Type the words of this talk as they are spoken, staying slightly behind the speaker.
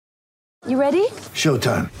You ready?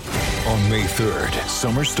 Showtime. On May 3rd,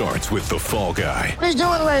 summer starts with The Fall Guy. Let's do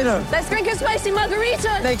it later. Let's drink a spicy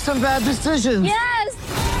margarita. Make some bad decisions.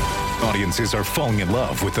 Yes! Audiences are falling in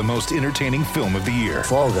love with the most entertaining film of the year.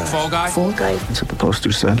 Fall Guy. Fall Guy? Fall guy. That's what the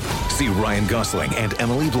poster said. See Ryan Gosling and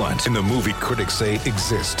Emily Blunt in the movie critics say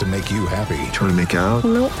exists to make you happy. Trying to make it out?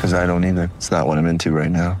 Nope. Because I don't either. It's not what I'm into right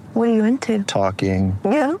now. What are you into? Talking.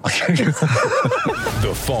 Yeah.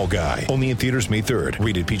 The Fall Guy. Only in theaters May 3rd.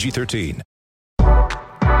 Rated PG-13.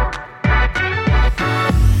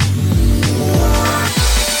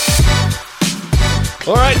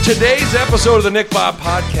 All right, today's episode of the Nick Bob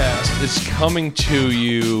Podcast is coming to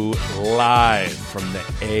you live from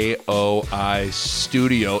the AOI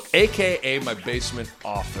studio, a.k.a. my basement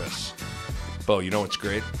office. Bo, you know what's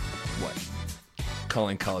great? What?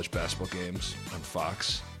 Calling college basketball games on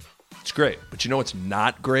Fox. It's great, but you know what's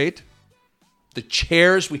not great? The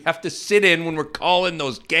chairs we have to sit in when we're calling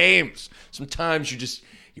those games. Sometimes your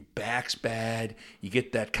back's bad. You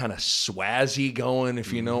get that kind of swazzy going,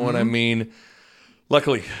 if you know what I mean.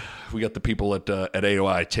 Luckily, we got the people at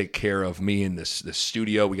AOI take care of me in this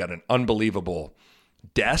studio. We got an unbelievable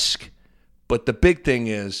desk, but the big thing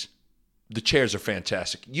is the chairs are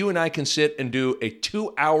fantastic. You and I can sit and do a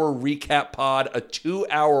 2-hour recap pod, a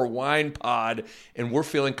 2-hour wine pod, and we're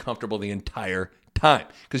feeling comfortable the entire time.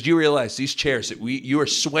 Because you realize these chairs that you are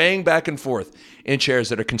swaying back and forth in chairs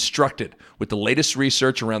that are constructed with the latest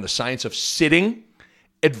research around the science of sitting,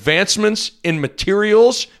 advancements in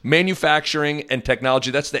materials, manufacturing, and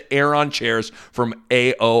technology. That's the Aeron chairs from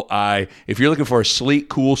AOI. If you're looking for a sleek,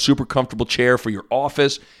 cool, super comfortable chair for your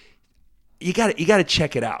office, you got to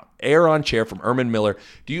check it out. Aeron chair from Erman Miller.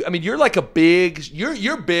 You're like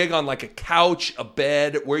you're big on like a couch, a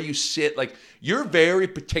bed, where you sit. Like, you're very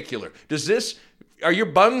particular. Are your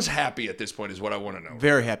buns happy at this point is what I want to know.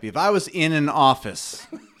 Very happy. If I was in an office,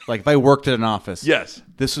 like if I worked at an office, yes,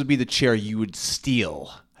 this would be the chair you would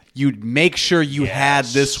steal. You'd make sure you had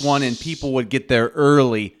this one, and people would get there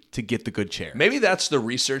early to get the good chair. Maybe that's the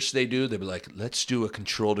research they do. They'd be like, let's do a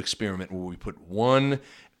controlled experiment where we put one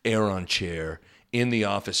Aeron chair in the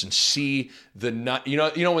office and see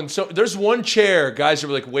there's one chair, guys are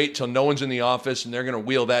like, wait till no one's in the office and they're going to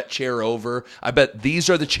wheel that chair over. I bet these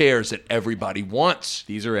are the chairs that everybody wants.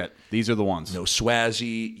 These are it. These are the ones. No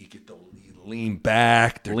swazzy. You get the lean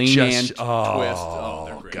back. They're lean and twist. Oh,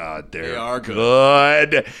 they're great. God, They are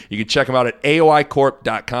good. You can check them out at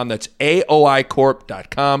AOIcorp.com. That's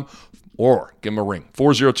AOIcorp.com. Or give them a ring,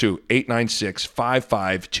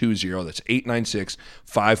 402-896-5520. That's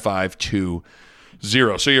 896-5520.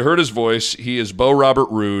 So you heard his voice. He is Bo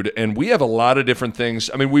Robert Roode, and we have a lot of different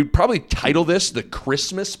things. I mean, we'd probably title this the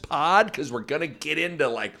Christmas Pod because we're going to get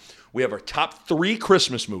into, we have our top 3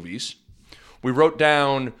 Christmas movies. We wrote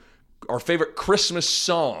down our favorite Christmas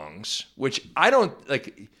songs, which I don't,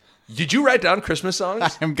 did you write down Christmas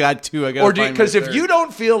songs? I've got 2. I got Because if you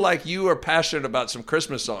don't feel like you are passionate about some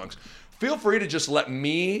Christmas songs, feel free to just let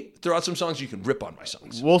me throw out some songs. You can rip on my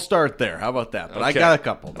songs. We'll start there. How about that? But Okay. I got a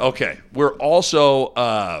couple. Okay. We're also,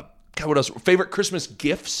 what else? Favorite Christmas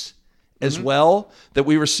gifts as well that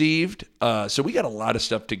we received. So we got a lot of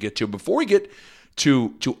stuff to get to. Before we get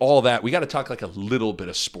to all that, we got to talk a little bit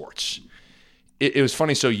of sports. It was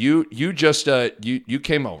funny. So you just you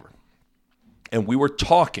came over and we were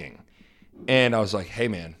talking, and I was like, hey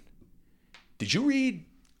man, did you read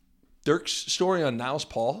Dirk's story on Niles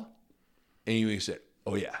Paul? And you said,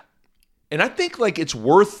 oh, yeah. And I think it's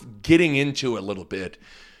worth getting into a little bit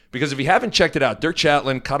because if you haven't checked it out, Dirk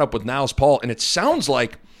Chatelain caught up with Niles Paul, and it sounds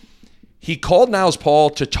like he called Niles Paul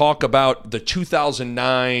to talk about the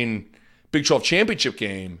 2009 Big 12 championship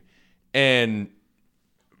game, and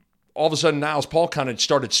all of a sudden Niles Paul kind of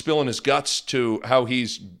started spilling his guts to how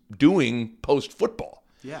he's doing post-football.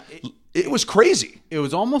 Yeah. It was crazy. It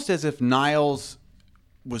was almost as if Niles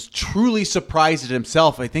was truly surprised at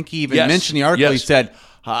himself. I think he even mentioned the article. He said,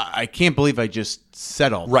 I can't believe I just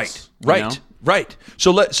said all this. Right.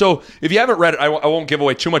 So if you haven't read it, I won't give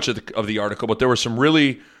away too much of the article, but there were some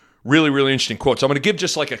really, really, really interesting quotes. I'm going to give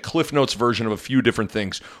just a Cliff Notes version of a few different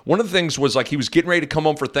things. One of the things was he was getting ready to come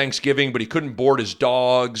home for Thanksgiving, but he couldn't board his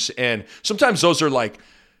dogs. And sometimes those are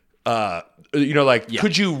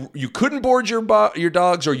could you couldn't board your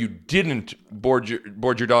dogs, or you didn't board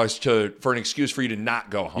your dogs for an excuse for you to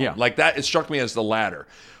not go home. Yeah. That, it struck me as the latter.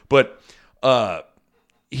 But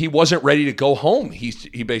he wasn't ready to go home.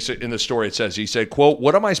 He basically, in the story it says, he said, quote,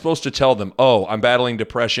 "What am I supposed to tell them? Oh, I'm battling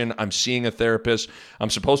depression. I'm seeing a therapist. I'm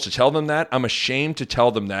supposed to tell them that? I'm ashamed to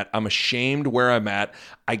tell them that. I'm ashamed where I'm at.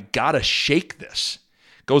 I gotta shake this."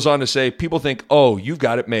 Goes on to say, people think, oh, you've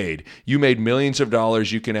got it made. You made millions of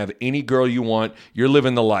dollars. You can have any girl you want. You're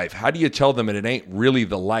living the life. How do you tell them that it ain't really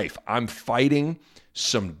the life? I'm fighting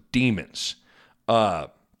some demons.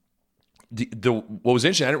 What was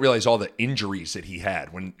interesting, I didn't realize all the injuries that he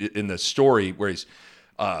had when in the story where he's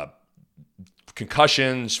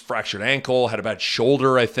concussions, fractured ankle, had a bad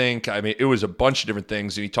shoulder, I think. I mean, it was a bunch of different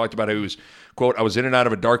things. And he talked about how he was, quote, I was in and out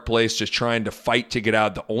of a dark place just trying to fight to get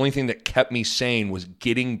out. The only thing that kept me sane was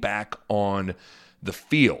getting back on the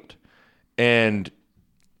field. And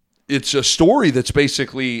it's a story that's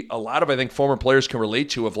basically a lot of, I think, former players can relate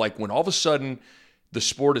to, of like when all of a sudden the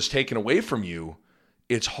sport is taken away from you,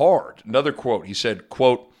 it's hard. Another quote, he said,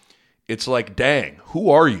 quote, it's like, dang, who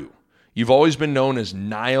are you? You've always been known as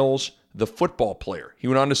Niles the football player. He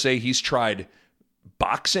went on to say he's tried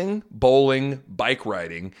boxing, bowling, bike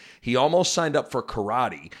riding. He almost signed up for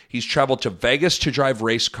karate. He's traveled to Vegas to drive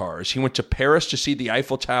race cars. He went to Paris to see the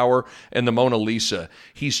Eiffel Tower and the Mona Lisa.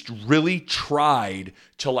 He's really tried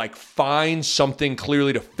to like find something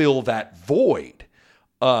clearly to fill that void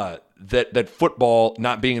that football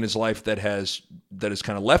not being in his life that has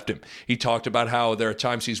kind of left him. He talked about how there are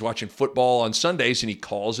times he's watching football on Sundays and he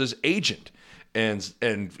calls his agent and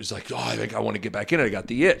he's like, oh, I think I want to get back in it. I got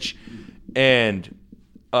the itch.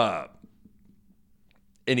 But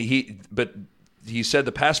he said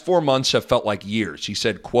the past 4 months have felt like years. He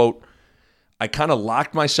said, quote, I kind of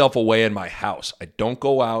locked myself away in my house. I don't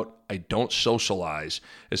go out. I don't socialize.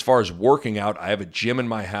 As far as working out, I have a gym in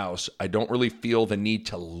my house. I don't really feel the need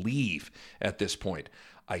to leave at this point.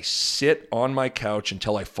 I sit on my couch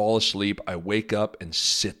until I fall asleep. I wake up and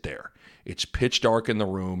sit there. It's pitch dark in the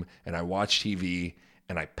room, and I watch TV,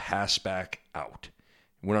 and I pass back out.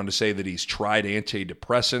 He went on to say that he's tried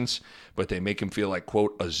antidepressants, but they make him feel like,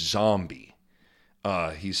 quote, a zombie.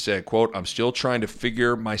 He said, quote, I'm still trying to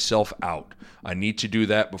figure myself out. I need to do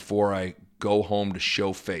that before I go home to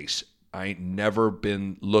show face. I ain't never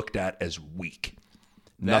been looked at as weak.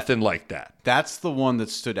 Nothing like that. That's the one that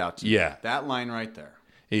stood out to me. Yeah. That line right there.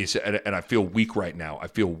 He said, and I feel weak right now. I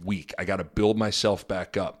feel weak. I got to build myself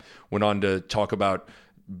back up. Went on to talk about,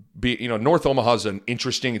 North Omaha is an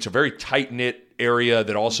interesting, it's a very tight-knit area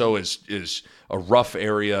that also is a rough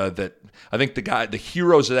area that I think the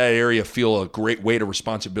heroes of that area feel a great weight of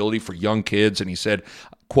responsibility for young kids. And he said,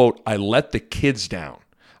 quote, I let the kids down.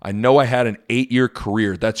 I know I had an 8-year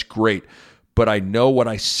career. That's great. But I know what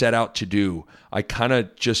I set out to do. I kind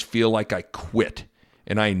of just feel like I quit,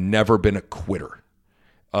 and I never been a quitter.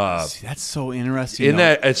 See, that's so interesting. In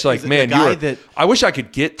that, it's like, man, I wish I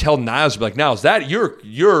could tell Niles, be like, Niles, that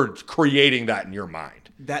you're creating that in your mind.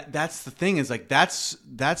 That's the thing, is like that's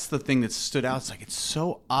the thing that stood out. It's like it's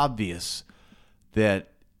so obvious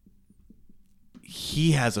that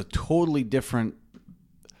he has a totally different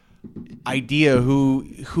idea who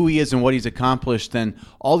he is and what he's accomplished than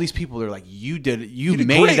all these people that are like, you did it, you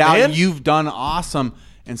made it out, man. You've done awesome,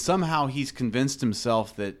 and somehow he's convinced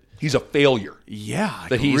himself that he's a failure. Yeah.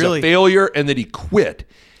 That he's a failure and that he quit.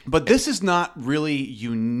 But this is not really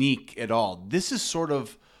unique at all. This is sort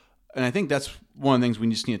of, and I think that's one of the things we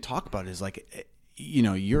just need to talk about is like,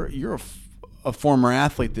 you're a former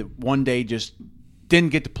athlete that one day just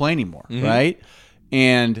didn't get to play anymore, mm-hmm. right?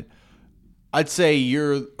 And I'd say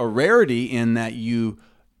you're a rarity in that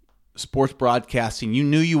sports broadcasting, you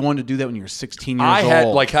knew you wanted to do that when you were 16 years old. I had,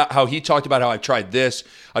 like how he talked about how I've tried this,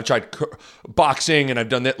 I've tried boxing, and I've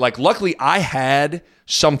done that. Like, luckily, I had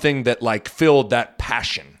something that like filled that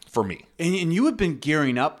passion for me. And you have been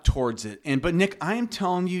gearing up towards it. But Nick, I am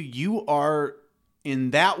telling you, you are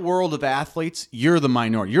in that world of athletes, you're the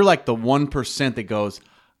minority. You're like the 1% that goes,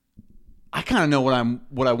 I kind of know what I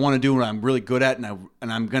want to do, what I'm really good at, and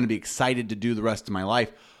I'm going to be excited to do the rest of my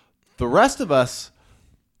life. The rest of us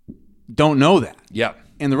don't know that. Yeah.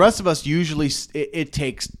 And the rest of us usually, it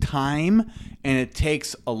takes time and it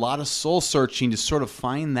takes a lot of soul searching to sort of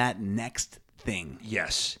find that next thing.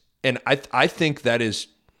 Yes. And I think that is,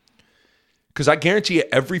 because I guarantee you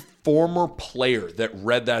every former player that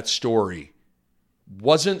read that story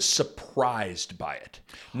wasn't surprised by it.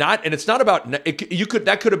 And it's not about,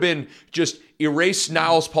 that could have been just erase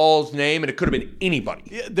Niles Paul's name, and it could have been anybody.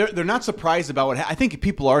 Yeah, they're not surprised about what I think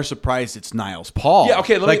people are surprised it's Niles Paul. Yeah,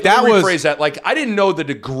 okay, let me rephrase that. Like, I didn't know the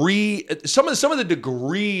degree, some of the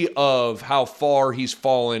degree of how far he's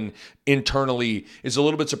fallen internally is a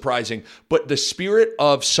little bit surprising, but the spirit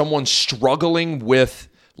of someone struggling with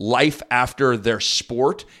life after their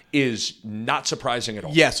sport is not surprising at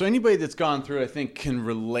all. Yeah, so anybody that's gone through it, I think, can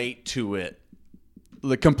relate to it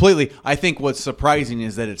completely. I think what's surprising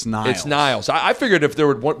is that it's Niles. It's Niles. I figured if there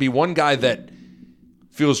would be one guy that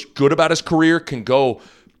feels good about his career, can go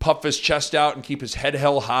puff his chest out and keep his head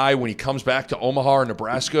held high when he comes back to Omaha or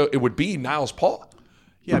Nebraska, it would be Niles Paul.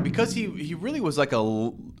 Yeah, because he really was like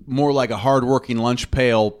more like a hardworking lunch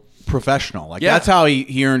pail professional. Like that's how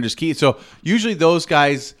he earned his keys. So usually those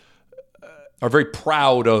guys are very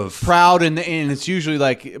proud, and it's usually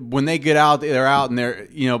like when they get out, they're out and they're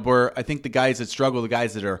where I think the guys that struggle, the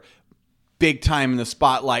guys that are big time in the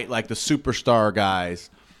spotlight, like the superstar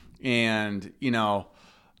guys, and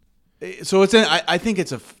so I think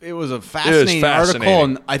it was a fascinating article,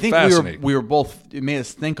 and I think we were both, it made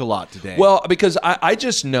us think a lot today. Well, because I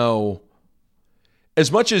just know,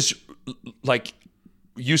 as much as like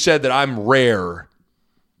you said that I'm rare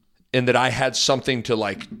and that I had something to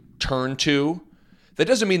like turn to, that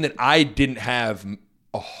doesn't mean that I didn't have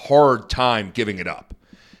a hard time giving it up.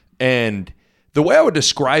 And the way I would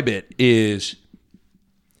describe it is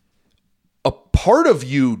a part of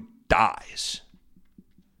you dies.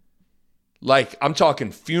 Like, I'm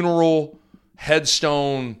talking funeral,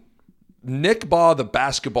 headstone. Nick Bahe, the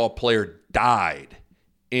basketball player, died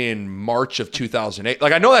in March of 2008.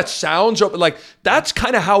 Like, I know that sounds like that's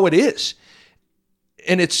kind of how it is.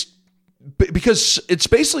 And it's because it's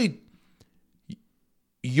basically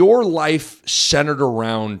your life centered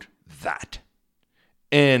around that.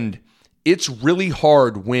 And it's really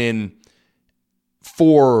hard when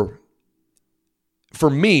for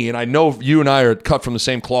me, and I know you and I are cut from the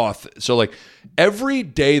same cloth. So like every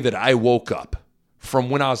day that I woke up from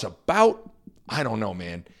when I was about, I don't know,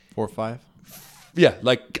 man. 4 or 5? Yeah.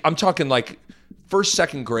 Like I'm talking like first,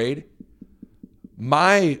 second grade.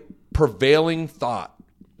 My prevailing thought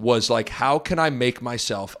was like, how can I make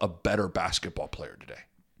myself a better basketball player today?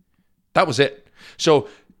 That was it. So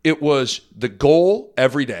it was the goal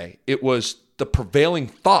every day. It was the prevailing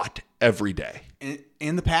thought every day.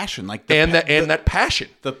 And the passion, like that passion.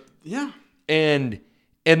 And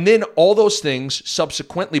then all those things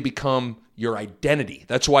subsequently become your identity.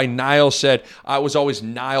 That's why Niles said, I was always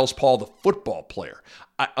Niles Paul, the football player.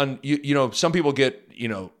 Some people get,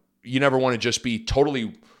 you never want to just be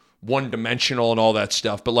totally one-dimensional and all that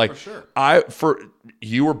stuff. But like,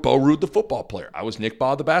 you were Bo Ruud, the football player. I was Nick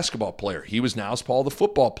Bahe, the basketball player. He was Niles Paul, the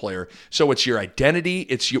football player. So it's your identity.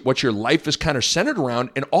 It's what your life is kind of centered around.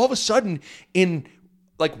 And all of a sudden, in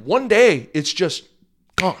like one day, it's just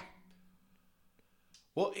gone.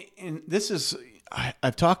 Well, and this is,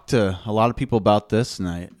 I've talked to a lot of people about this,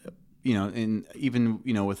 and and even,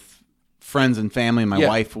 with friends and family and my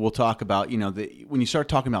wife will talk about, when you start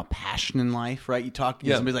talking about passion in life, right? You talk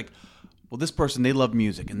to somebody like, well, this person, they love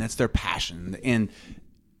music and that's their passion. And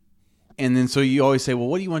then so you always say, well,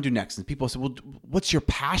 what do you want to do next? And people say, well, what's your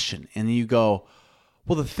passion? And then you go,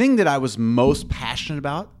 well, the thing that I was most passionate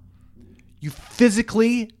about, you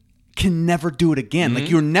physically can never do it again. Like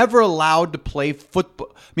you're never allowed to play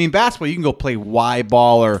football. I mean, basketball, you can go play Y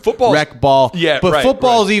ball or rec ball. Yeah, but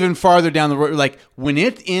football is even farther down the road. Like when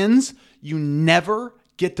it ends, you never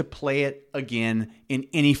get to play it again in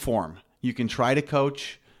any form. You can try to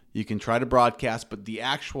coach, you can try to broadcast, but the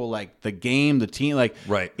actual, like the game, the team, like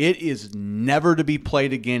it is never to be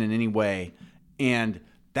played again in any way. And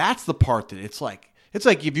that's the part that it's like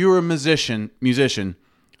if you were a musician,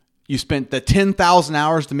 you spent the 10,000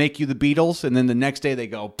 hours to make you the Beatles, and then the next day they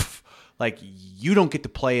go, like you don't get to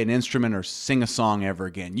play an instrument or sing a song ever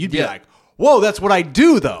again. You'd be like, whoa, that's what I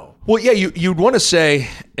do though. Well, yeah, you'd want to say,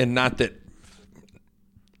 and not that,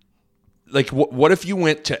 like, what if you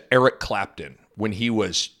went to Eric Clapton when he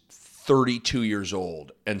was 32 years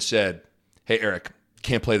old and said, hey, Eric,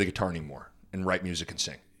 can't play the guitar anymore and write music and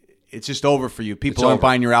sing? It's just over for you. People aren't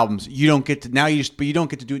buying your albums. You don't get to but you don't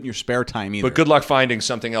get to do it in your spare time either. But good luck finding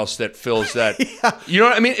something else that fills that. You know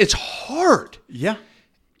what I mean? It's hard. Yeah.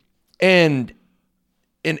 And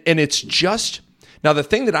it's just, now the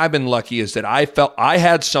thing that I've been lucky is that I felt I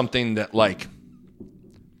had something that like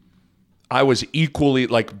I was equally,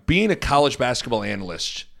 like being a college basketball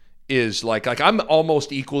analyst is like I'm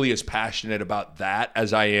almost equally as passionate about that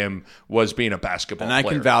as I was being a basketball player. And I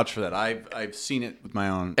can vouch for that. I've seen it with my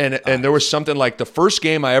own eyes. And there was something like the first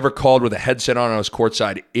game I ever called with a headset on, I was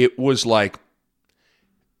courtside. It was like,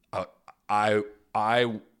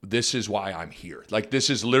 this is why I'm here. Like this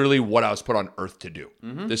is literally what I was put on earth to do.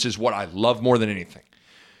 Mm-hmm. This is what I love more than anything.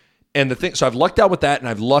 And so I've lucked out with that, and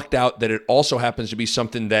I've lucked out that it also happens to be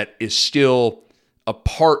something that is still a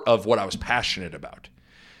part of what I was passionate about.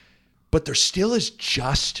 But there still is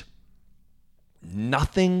just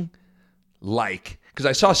nothing like, because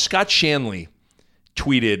I saw Scott Shanley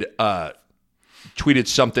tweeted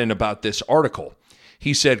something about this article.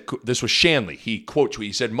 He said, this was Shanley. He quote tweeted,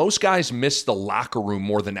 he said, most guys miss the locker room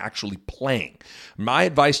more than actually playing. My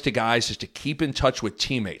advice to guys is to keep in touch with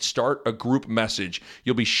teammates. Start a group message.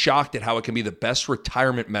 You'll be shocked at how it can be the best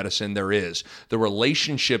retirement medicine there is. The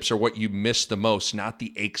relationships are what you miss the most, not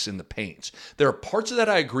the aches and the pains. There are parts of that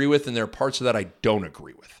I agree with, and there are parts of that I don't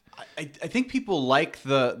agree with. I think people like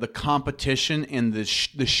the competition and the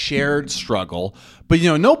shared struggle, but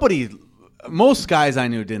most guys I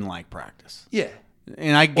knew didn't like practice. Yeah.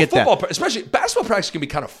 And I get football, that. especially basketball practice can be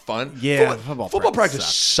kind of fun. Yeah, football practice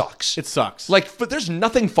sucks. It sucks. But there's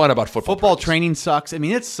nothing fun about football. Football practice. training sucks. I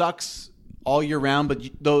mean, it sucks all year round.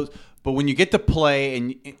 But when you get to play,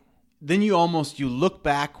 and then you look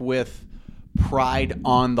back with pride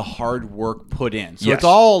on the hard work put in. So Yes. a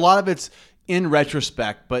lot of it's in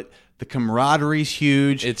retrospect, but the camaraderie's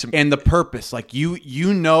huge, and the purpose. Like you're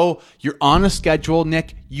on a schedule,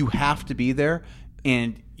 Nick. You have to be there,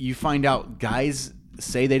 and you find out guys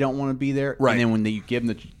say they don't want to be there, right? And then when you give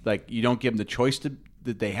them you don't give them the choice that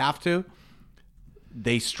they have to,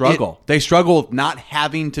 they struggle. They struggle with not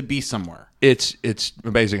having to be somewhere. It's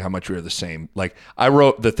amazing how much we are the same. Like I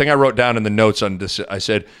wrote down in the notes on this. I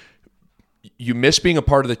said, you miss being a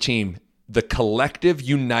part of the team. The collective,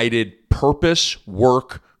 united purpose,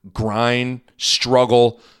 work, grind,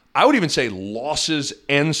 struggle, I would even say losses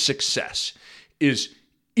and success is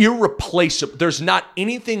irreplaceable. There's not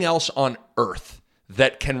anything else on earth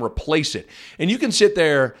that can replace it. And you can sit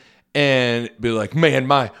there and be like, man,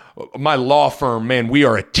 my law firm, man, we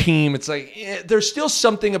are a team. It's like, there's still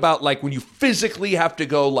something about like when you physically have to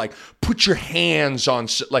go like put your hands on,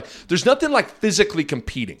 like there's nothing like physically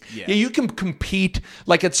competing. Yeah, you can compete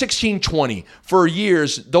like at 16-20 for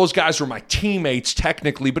years. Those guys were my teammates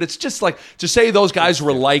technically, but it's just like to say those guys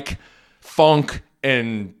were like Funk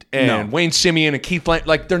and Wayne Simeon and Keith Lang,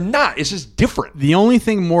 like they're not. It's just different. The only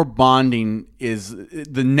thing more bonding is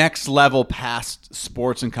the next level past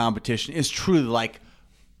sports and competition is truly like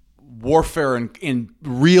warfare in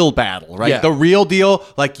real battle, right? Yeah. The real deal.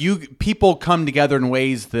 Like people come together in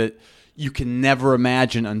ways that you can never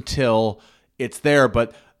imagine until it's there.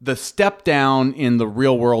 But the step down in the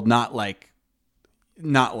real world, not like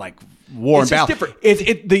war and battle. Different.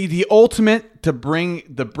 The ultimate to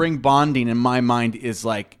bring bonding in my mind is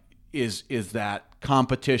like is that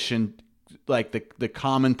competition, like the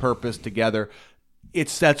common purpose together.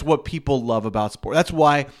 That's what people love about sport. That's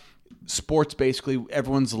why sports basically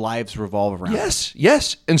everyone's lives revolve around.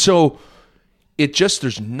 Yes. And so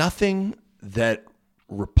there's nothing that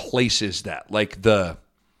replaces that. Like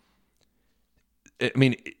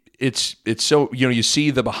it's so, you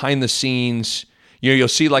see the behind the scenes. You'll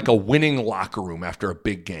see like a winning locker room after a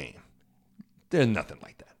big game. There's nothing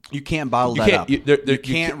like that. You can't bottle that up. You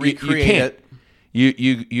can't recreate it.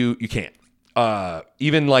 You can't.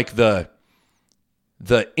 Even like the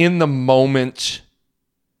in the moment,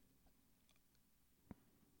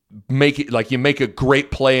 make it like you make a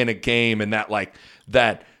great play in a game, and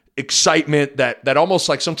that excitement, that almost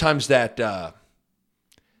like sometimes that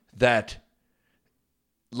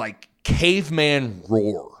like caveman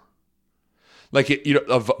roar. Like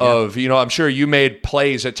I'm sure you made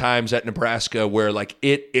plays at times at Nebraska where like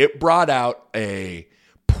it brought out a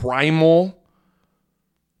primal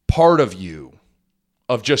part of you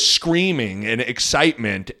of just screaming and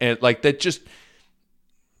excitement, and like that just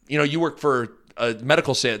you work for a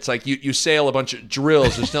medical set. It's like you sail a bunch of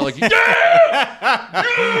drills. It's not like it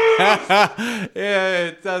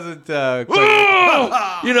doesn't.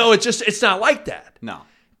 It's not like that. No,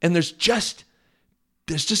 and there's just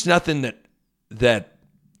nothing that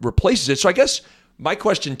replaces it. So I guess my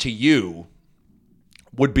question to you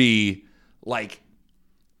would be like,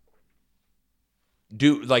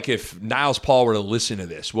 if Niles Paul were to listen to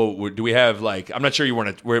this, what do we have? Like, I'm not sure you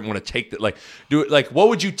want to take that. Like, what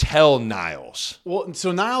would you tell Niles? Well,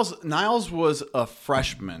 so Niles was a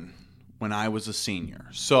freshman when I was a senior.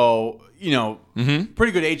 So,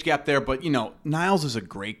 pretty good age gap there, but Niles is a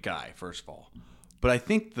great guy, first of all. But I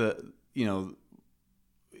think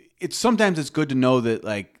sometimes it's good to know that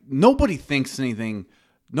like nobody thinks anything.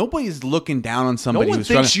 Nobody's looking down on somebody. No one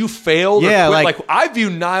thinks you failed. Yeah, or quit. Like I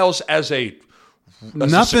view Niles as a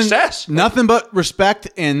success. Nothing but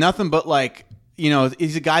respect and nothing but like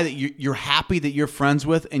he's a guy that you're happy that you're friends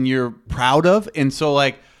with and you're proud of. And so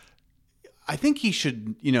like I think he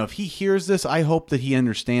should. If he hears this, I hope that he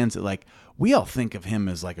understands that like we all think of him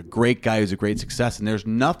as like a great guy who's a great success, and there's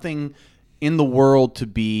nothing in the world to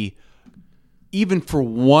be. Even for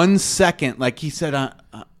 1 second, like he said,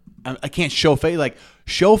 I can't show face. Like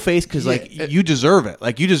show face because like you deserve it.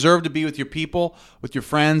 Like you deserve to be with your people, with your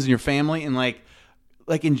friends and your family, and like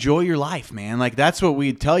like enjoy your life, man. Like that's what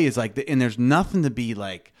we tell you is like, and there's nothing to be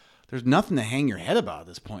like, there's nothing to hang your head about at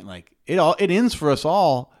this point. Like it ends for us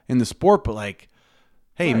all in the sport, but like,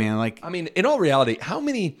 hey, man, like, I mean, in all reality,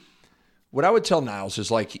 what I would tell Niles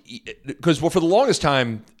is like, because for the longest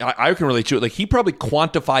time, I can relate to it. Like he probably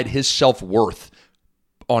quantified his self-worth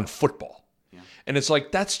on football. Yeah. And it's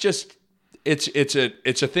like, that's just, it's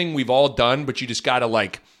a thing we've all done, but you just got to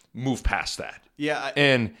like move past that. Yeah.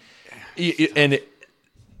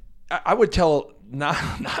 I would tell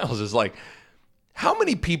Niles is like, how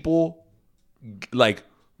many people like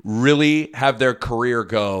really have their career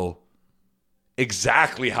go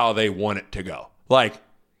exactly how they want it to go? Like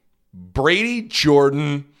Brady,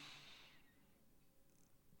 Jordan,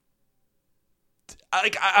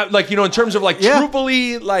 like in terms of like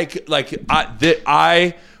truthfully,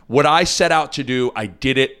 what I set out to do, I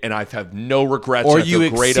did it, and I have no regrets. Or I feel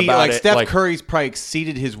great about like it. Steph Curry's probably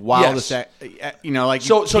exceeded his wildest. Yes. You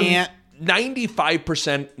can't.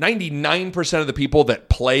 95%, 99% of the people that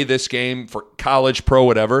play this game for college, pro,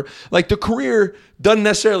 whatever, like the career doesn't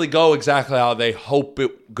necessarily go exactly how they hope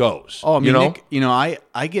it goes. Oh, I mean, Nick,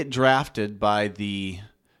 I get drafted by the,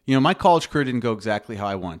 my college career didn't go exactly how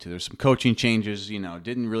I wanted to. There's some coaching changes,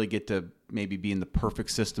 didn't really get to maybe be in the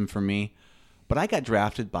perfect system for me. But I got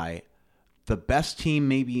drafted by the best team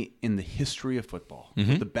maybe in the history of football,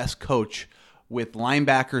 the best coach with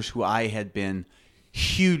linebackers who I had been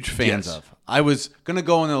huge fans of. I was going to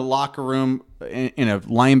go in the locker room, in a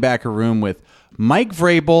linebacker room with Mike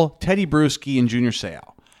Vrabel, Teddy Bruschi, and Junior Seau.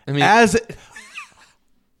 I mean,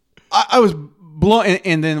 I was blown.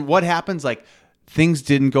 And then what happens? Like, things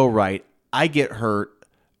didn't go right. I get hurt,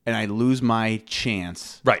 and I lose my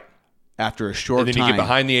chance. Right. After a short time. And then you get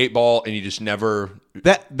behind the 8 ball, and you just never...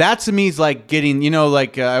 That to me is like getting,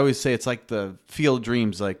 I always say it's like the field of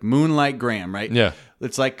dreams, like Moonlight Graham, right? Yeah.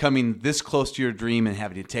 It's like coming this close to your dream and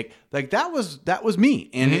having to take, like that was me.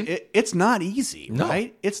 And it's not easy,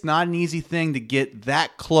 right? It's not an easy thing to get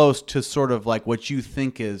that close to sort of like what you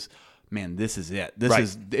think is, man, this is it.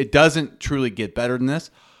 It doesn't truly get better than this.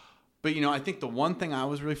 But, I think the one thing I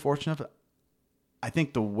was really fortunate of, I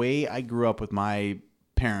think the way I grew up with my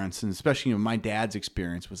parents, and especially my dad's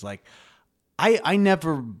experience, was like, I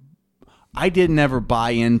didn't ever buy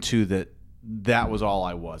into that was all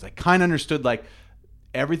I was. I kind of understood like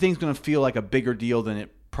everything's going to feel like a bigger deal than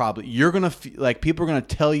it probably. You're going to feel like people are going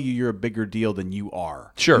to tell you you're a bigger deal than you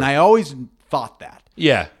are. Sure. And I always thought that.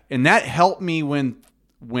 Yeah. And that helped me when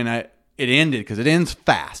it ended, because it ends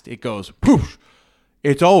fast. It goes poof,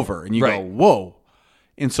 it's over, and you go whoa.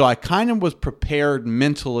 And so I kind of was prepared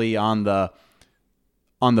mentally on the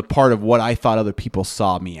part of what I thought other people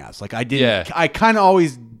saw me as. Like I didn't. Yeah. I kind of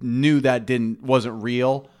always knew that wasn't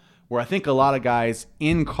real. Where I think a lot of guys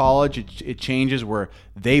in college, it changes where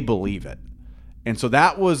they believe it, and so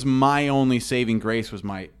that was my only saving grace, was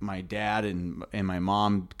my dad and my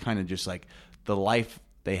mom kind of just like the life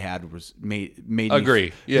they had was made me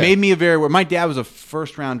made me a very. My dad was a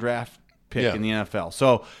first round draft pick in the NFL,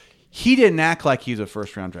 so he didn't act like he was a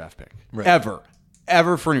first round draft pick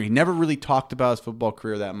ever for me. He never really talked about his football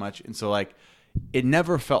career that much, and so like it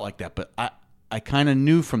never felt like that. But I kind of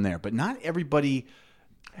knew from there. But not everybody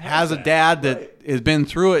has a dad that has been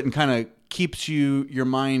through it and kind of keeps your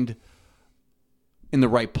mind in the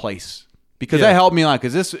right place, because that helped me a lot.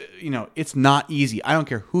 Because this, it's not easy. I don't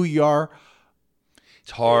care who you are.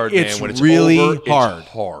 It's hard, man. When it's really over, hard. It's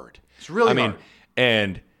hard. It's really hard.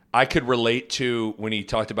 And I could relate to when he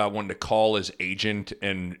talked about wanting to call his agent,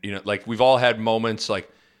 and like we've all had moments. Like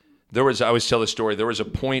I always tell the story. There was a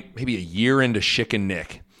point, maybe a year into Schick and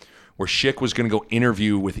Nick, where Schick was going to go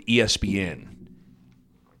interview with ESPN,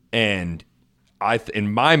 and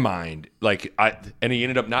in my mind, and he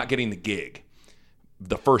ended up not getting the gig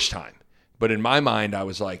the first time. But in my mind, I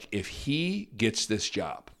was like, if he gets this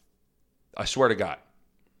job, I swear to God,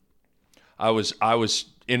 I was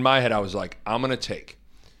in my head, I was like, I'm going to take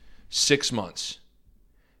 6 months,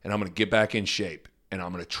 and I'm going to get back in shape, and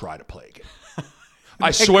I'm going to try to play again.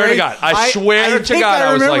 I swear to God. I swear to God.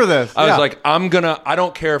 I was like, I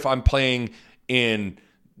don't care if I'm playing in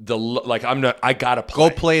I gotta play.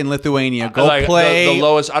 Go play in Lithuania. Go play the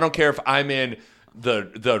lowest. I don't care if I'm in the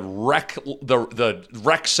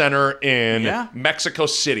rec center in Mexico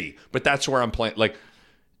City, but that's where I'm playing. Like,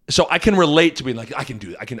 so I can relate to being like, I can do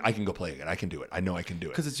it. I can go play again. I can do it. I know I can do it.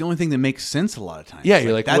 Because it's the only thing that makes sense a lot of times. Yeah,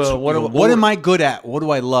 you're like, that's what am I good at? What do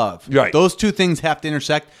I love? Right. Those two things have to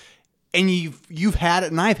intersect. And you've had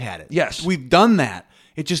it and I've had it. Yes. We've done that.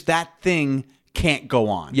 It's just that thing can't go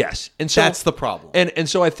on. Yes. And so that's the problem. And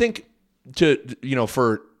so I think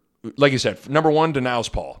for, like you said, number one, to Niles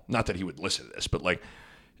Paul, not that he would listen to this, but like,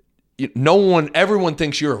 everyone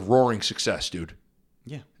thinks you're a roaring success, dude.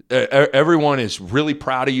 Yeah. Everyone is really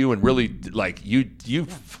proud of you and really like you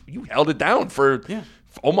held it down for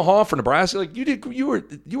Omaha, for Nebraska. Like you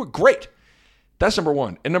were great. That's number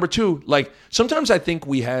one. And number two, like sometimes I think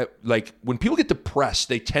we have, like when people get depressed,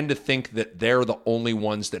 they tend to think that they're the only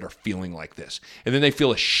ones that are feeling like this. And then they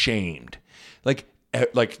feel ashamed. Like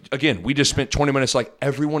again, we just spent 20 minutes like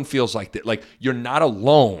everyone feels like that. Like you're not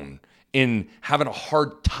alone in having a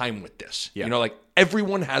hard time with this. Yeah. Like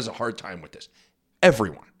everyone has a hard time with this.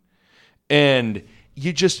 Everyone. And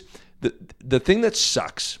you just, the thing that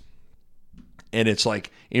sucks, and it's like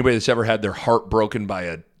anybody that's ever had their heart broken by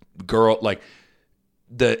a girl, like,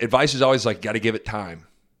 the advice is always like, got to give it time.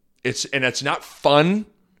 It's not fun,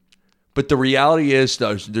 but the reality is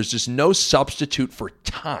there's just no substitute for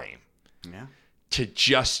time. Yeah. To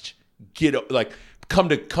just get like come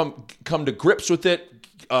to grips with it,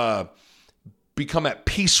 become at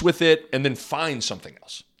peace with it, and then find something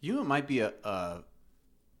else. It might be a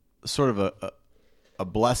sort of a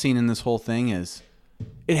blessing in this whole thing is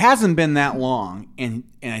it hasn't been that long, and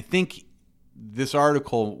I think this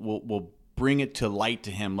article will bring it to light to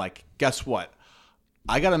him. Like, guess what?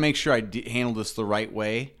 I got to make sure I handle this the right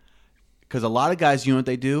way, because a lot of guys, you know what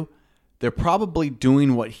they do? They're probably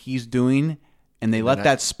doing what he's doing, and they let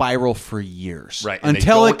that spiral for years, right? And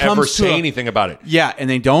until they don't ever say anything about it. Yeah, and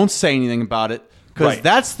they don't say anything about it, because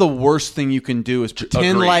that's the worst thing you can do is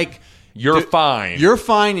pretend like you're fine. You're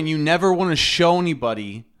fine, and you never want to show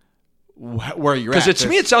anybody where you're at. Because to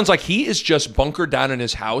me, it sounds like he is just bunkered down in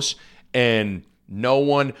his house, and no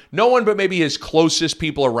one but maybe his closest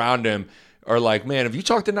people around him are like, man, have you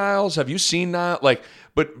talked to Niles? Have you seen Niles? Like,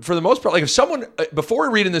 but for the most part, like if someone,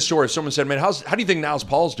 before reading this story, if someone said, man, how do you think Niles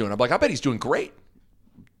Paul's doing? I'm like, I bet he's doing great.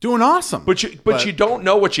 Doing awesome. But you don't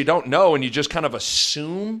know what you don't know, and you just kind of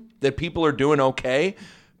assume that people are doing okay.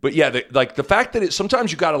 But yeah, the fact that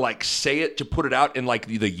sometimes you got to like say it to put it out in like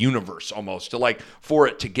the universe almost, to like for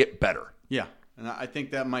it to get better. Yeah. And I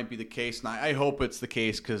think that might be the case, and I hope it's the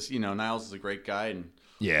case because Niles is a great guy, and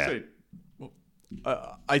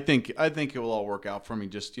I think it will all work out for me.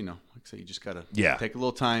 Just like I say, you just gotta take a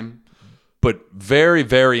little time. But very,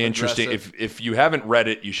 very interesting. If you haven't read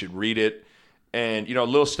it, you should read it. And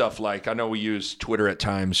little stuff like, I know we use Twitter at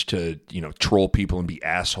times to troll people and be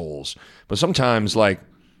assholes, but sometimes like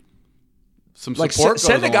some support,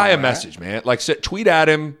 send a guy a message, man. Like tweet at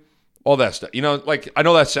him, all that stuff. Like I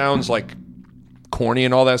know that sounds like corny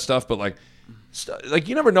and all that stuff, but like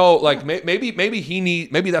you never know. Like maybe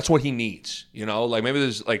that's what he needs. Like maybe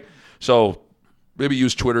there's like, so maybe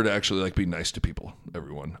use Twitter to actually like be nice to people.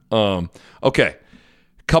 Everyone. Okay.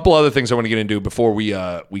 Couple other things I want to get into before we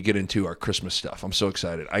get into our Christmas stuff. I'm so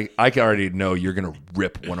excited. I already know you're going to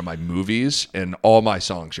rip one of my movies, and all my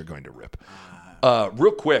songs you're going to rip.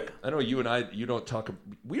 Real quick, I know you and I,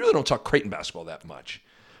 we really don't talk Creighton basketball that much,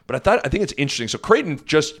 but I think it's interesting. So Creighton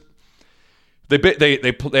just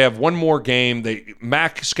they have one more game.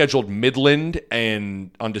 Mac scheduled Midland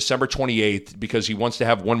and on December 28th because he wants to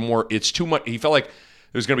have one more. It's too much. He felt like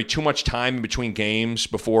there's going to be too much time in between games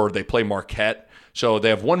before they play Marquette. So they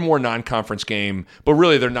have one more non-conference game, but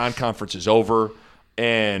really their non-conference is over.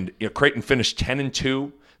 And Creighton finished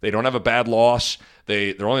 10-2. They don't have a bad loss.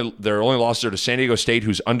 Their only losses are to San Diego State,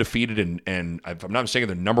 who's undefeated, and if I'm not mistaken,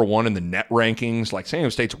 they're number one in the net rankings. Like San Diego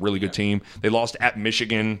State's a really good team. They lost at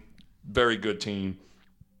Michigan, very good team,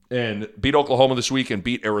 and beat Oklahoma this week and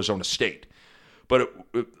beat Arizona State. But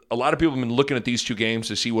a lot of people have been looking at these two games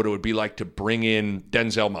to see what it would be like to bring in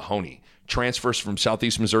Denzel Mahoney. Transfers from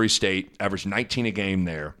Southeast Missouri State, averaged 19 a game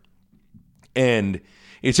there. And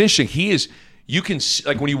it's interesting. You can see,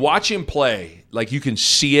 like when you watch him play, like you can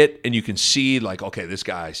see it and you can see like, okay, this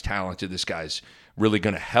guy's talented. This guy's really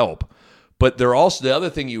going to help. But the other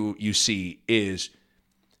thing you see is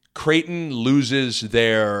Creighton loses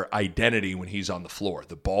their identity when he's on the floor.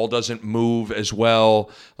 The ball doesn't move as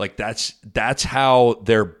well. Like that's how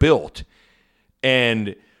they're built.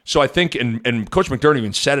 And so I think, and Coach McDermott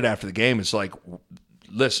even said it after the game, it's like,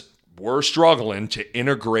 listen, we're struggling to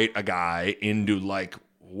integrate a guy into like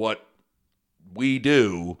what we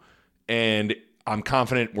do, and I'm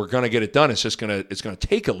confident we're going to get it done. It's going to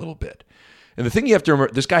take a little bit. And the thing you have to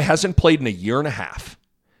remember, this guy hasn't played in a year and a half.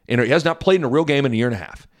 He has not played in a real game in a year and a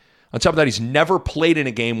half. On top of that, he's never played in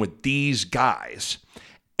a game with these guys.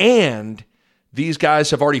 And these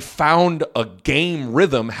guys have already found a game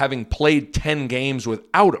rhythm having played 10 games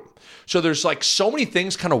without him. So there's like so many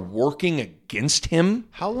things kind of working against him.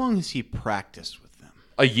 How long has he practiced with them?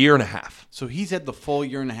 A year and a half. So he's had the full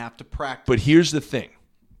year and a half to practice. But here's the thing.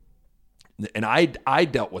 And I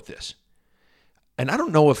dealt with this. And I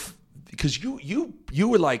don't know if, because you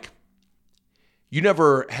were like, you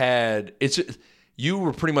never had you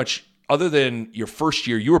were pretty much, other than your first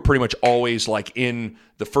year, you were pretty much always like in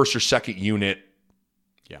the first or second unit.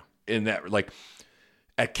 Yeah. In that, like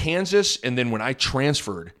at Kansas, and then when I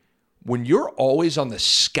transferred, when you're always on the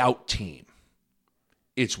scout team,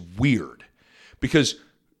 it's weird because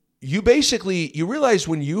you realize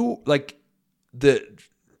when you like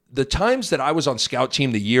the times that I was on scout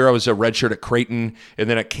team, the year I was a redshirt at Creighton and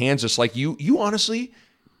then at Kansas, like you honestly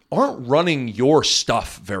aren't running your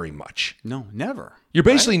stuff very much. No, never. You're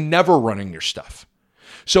basically never running your stuff.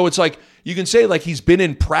 So it's like, you can say like he's been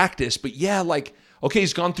in practice, but yeah, like, okay,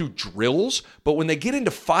 he's gone through drills, but when they get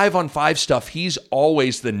into 5-on-5 stuff, he's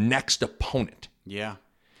always the next opponent. Yeah.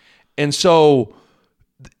 And so,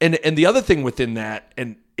 and the other thing within that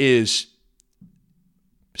is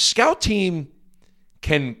scout team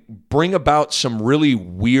can bring about some really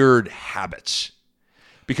weird habits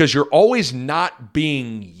because you're always not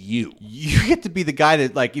being you. You get to be the guy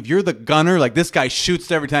that, like, if you're the gunner, like this guy shoots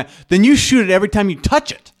every time, then you shoot it every time you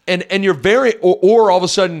touch it. And you're or all of a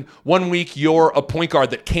sudden, one week you're a point guard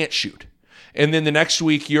that can't shoot. And then the next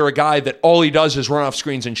week you're a guy that all he does is run off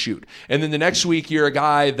screens and shoot. And then the next week you're a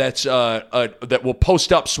guy that's that will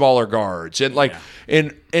post up smaller guards. And like,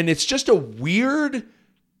 and it's just a weird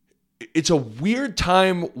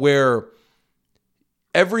time where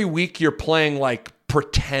every week you're playing like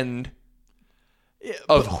pretend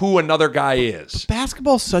of who another guy is.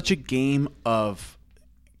 Basketball's such a game of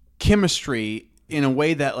chemistry in a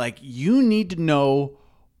way that, like, you need to know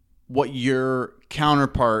what your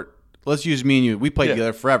counterpart, let's use me and you, we played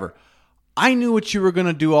together forever. I knew what you were going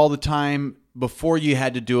to do all the time before you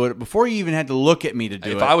had to do it, before you even had to look at me to do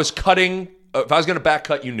it. If I was going to back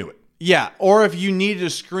cut, you knew it. Yeah, or if you needed a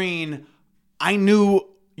screen, I knew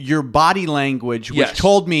your body language, which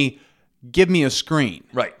told me, give me a screen.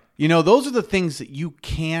 Right. You know, those are the things that you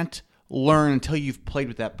can't learn until you've played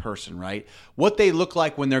with that person, right? What they look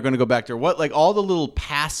like when they're going to go back there, what, like, all the little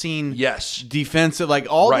passing, defensive, like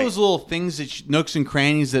all those little things, that nooks and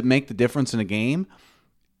crannies that make the difference in a game.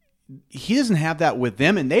 He doesn't have that with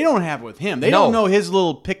them, and they don't have it with him. They don't know his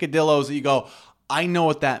little picadillos that you go, I know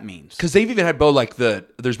what that means. Because they've even had, Bo, like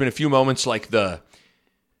there's been a few moments like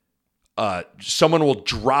someone will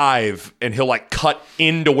drive and he'll like cut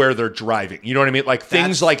into where they're driving. You know what I mean? Like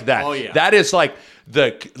things like that. Oh, yeah. That is like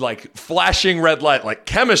the flashing red light, like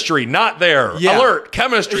chemistry not there. Yeah. Alert,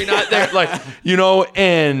 chemistry not there. Like, you know,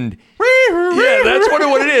 and yeah, that's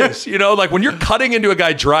what it is. You know, like when you're cutting into a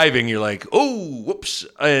guy driving, you're like, oh, whoops.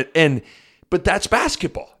 But that's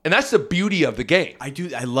basketball. And that's the beauty of the game. I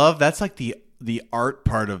love, that's like the art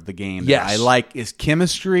part of the game. Yes. That I like is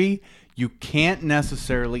chemistry. You can't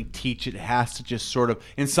necessarily teach it. It has to just sort of,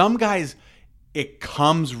 and some guys it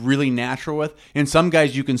comes really natural with, and some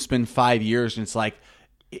guys you can spend 5 years and it's like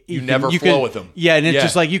you never flow with them. Yeah, and it's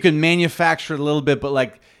just like you can manufacture it a little bit, but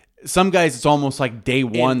like some guys it's almost like day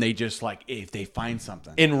one they just like, if they find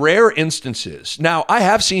something. In rare instances, now I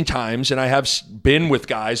have seen times and I have been with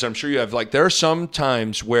guys, I'm sure you have, like there are some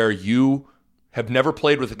times where you have never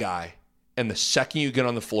played with a guy and the second you get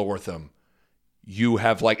on the floor with them, you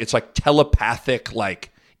have like, it's like telepathic,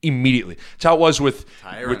 like immediately. That's how it was with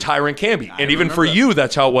Tyron Camby. And even for you,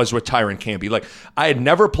 that's how it was with Tyron Camby. Like I had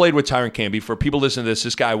never played with Tyron Camby. For people listening to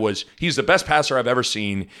this guy he's the best passer I've ever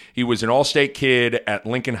seen. He was an all-state kid at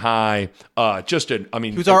Lincoln High.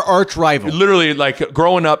 He was our arch rival. Literally, like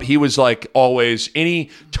growing up, he was like always, any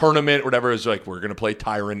tournament, whatever, is like, we're going to play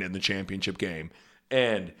Tyron in the championship game.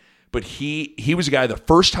 But he was a guy, the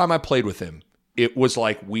first time I played with him, it was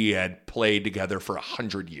like we had played together for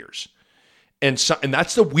 100 years. And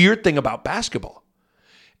that's the weird thing about basketball.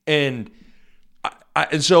 And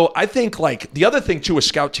so I think like the other thing to a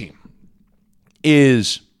scout team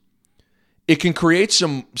is it can create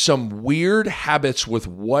some weird habits with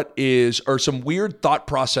or some weird thought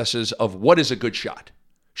processes of what is a good shot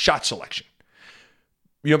selection.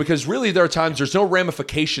 You know, because really there are times there's no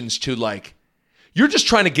ramifications to like, you're just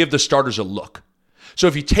trying to give the starters a look. So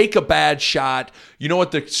if you take a bad shot, you know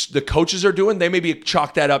what the coaches are doing? They maybe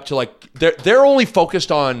chalk that up to like, they're only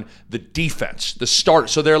focused on the defense, the start.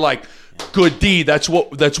 So they're like, good D, that's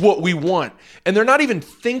what we want. And they're not even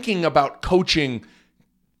thinking about coaching.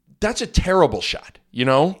 That's a terrible shot, you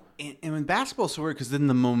know? And when basketball's so weird, because then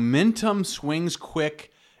the momentum swings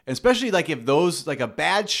quick, especially like if those, like a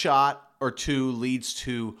bad shot or two leads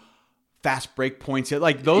to fast break points.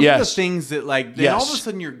 Like those are the things that like, then all of a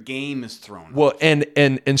sudden your game is thrown. Well,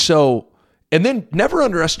 and so, and then never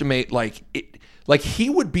underestimate like he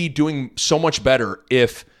would be doing so much better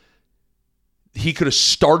if he could have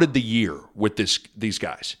started the year with these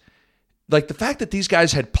guys. Like the fact that these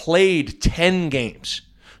guys had played 10 games.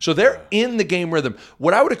 So they're in the game rhythm.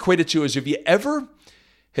 What I would equate it to is have you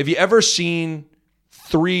ever seen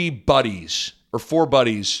 3 buddies or 4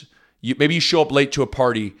 buddies, maybe you show up late to a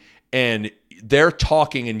party and they're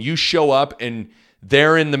talking and you show up and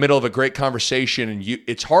they're in the middle of a great conversation and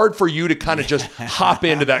it's hard for you to kind of just hop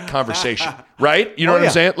into that conversation, right? You know what I'm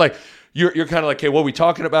saying? Like you're kind of like, okay, what are we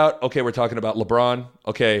talking about? Okay, we're talking about LeBron.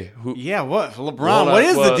 Okay, who? Yeah, what LeBron? What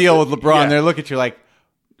is the deal with LeBron? They look at you like,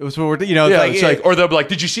 it's what we're, it's like, or they'll be like,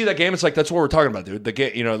 did you see that game? It's like, that's what we're talking about, dude. The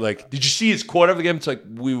game, like, did you see his quote of the game? It's like,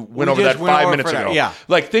 we went over that 5 minutes ago. Yeah.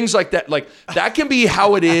 Like things like that. Like that can be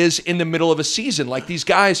how it is in the middle of a season. Like these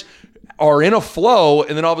guys are in a flow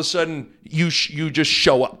and then all of a sudden you just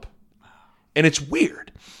show up and it's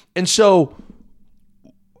weird. And so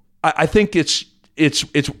I think he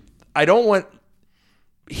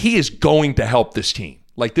is going to help this team.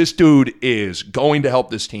 Like this dude is going to help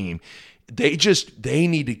this team. They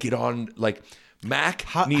need to get on, like Mac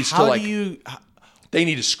needs to like, they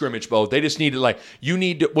need to scrimmage both. They just need to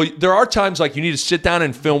there are times like you need to sit down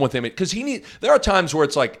and film with him because there are times where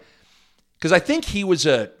it's like, because I think he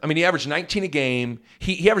averaged 19 a game.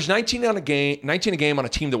 He averaged 19 a game on a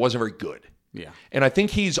team that wasn't very good. Yeah. And I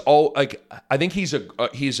think he's an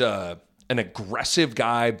aggressive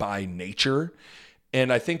guy by nature.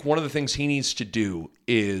 And I think one of the things he needs to do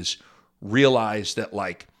is realize that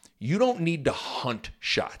like you don't need to hunt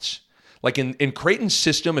shots. Like in Creighton's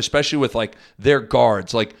system, especially with like their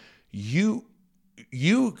guards, like you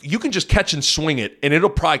can just catch and swing it and it'll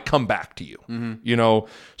probably come back to you. Mm-hmm.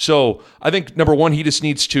 So I think number one, he just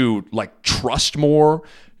needs to like trust more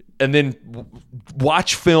and then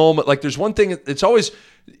watch film. Like there's one thing, it's always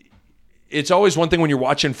one thing when you're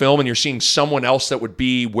watching film and you're seeing someone else that would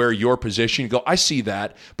be where your position, you go, I see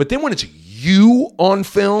that. But then when it's you on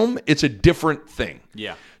film, it's a different thing.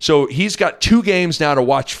 Yeah. So he's got 2 games now to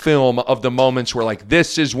watch film of the moments where like,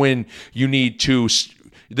 this is when you need to,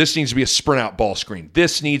 this needs to be a sprint out ball screen.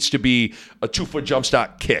 This needs to be a 2-foot jump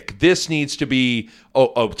stop kick. This needs to be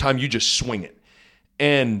a time you just swing it.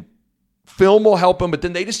 And film will help them, but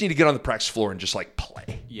then they just need to get on the practice floor and just like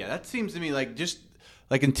play. Yeah, that seems to me like just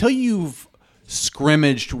like until you've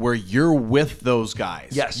scrimmaged where you're with those guys.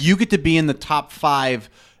 Yes. You get to be in the top 5,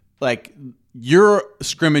 like you're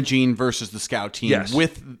scrimmaging versus the scout team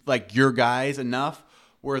with like your guys enough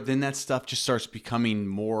where then that stuff just starts becoming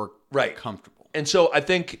more comfortable. And so I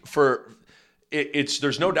think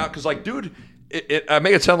there's no doubt because like, dude, I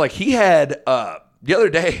make it sound like he had the other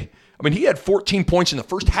day, he had 14 points in the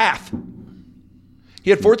first half. He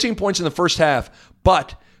had 14 points in the first half,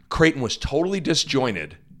 but Creighton was totally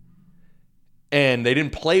disjointed and they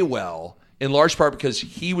didn't play well in large part because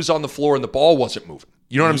he was on the floor and the ball wasn't moving.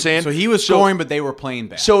 You know what I'm saying? So he was scoring, but they were playing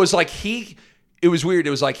bad. So it was like it was weird. It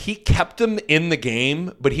was like he kept them in the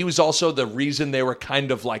game, but he was also the reason they were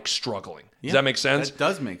kind of like struggling. Does that make sense? That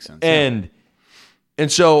does make sense. And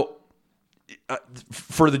so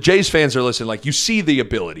for the Jays fans that are listening, like you see the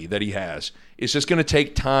ability that he has. It's just going to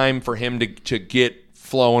take time for him to get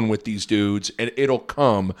flowing with these dudes, and it'll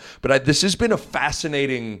come. But this has been a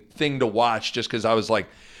fascinating thing to watch just because I was like,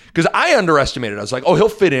 because I underestimated. I was like, oh, he'll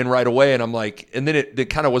fit in right away. And I'm like, and then it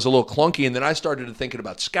kind of was a little clunky. And then I started thinking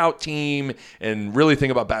about scout team and really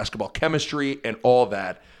think about basketball chemistry and all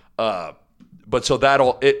that. But so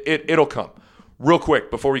it'll come. Real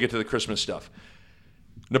quick, before we get to the Christmas stuff.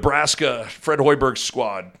 Nebraska, Fred Hoiberg's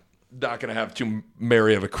squad, not going to have too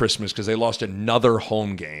merry of a Christmas because they lost another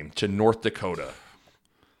home game to North Dakota.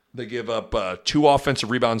 They give up 2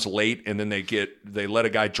 offensive rebounds late, and then they let a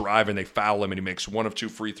guy drive and they foul him, and he makes 1 of 2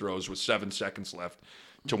 free throws with 7 seconds left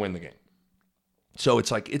to win the game. So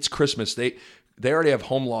it's like it's Christmas. They already have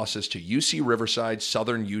home losses to UC Riverside,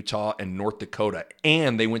 Southern Utah, and North Dakota,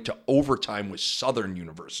 and they went to overtime with Southern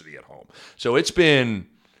University at home. So it's been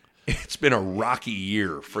a rocky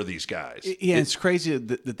year for these guys. Yeah, it's crazy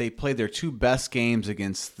that they played their 2 best games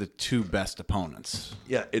against the 2 best opponents.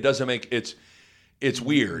 Yeah, it doesn't make it's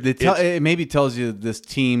weird. It maybe tells you this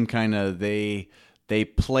team kind of they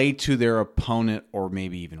play to their opponent or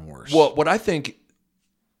maybe even worse. Well, what I think,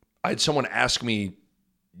 I had someone ask me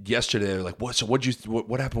yesterday, they're like, what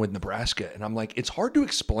happened with Nebraska? And I'm like, it's hard to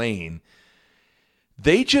explain.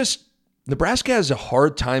 Nebraska has a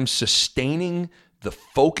hard time sustaining the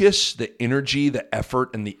focus, the energy, the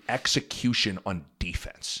effort, and the execution on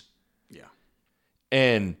defense. Yeah.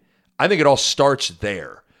 And I think it all starts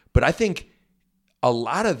there. But I think a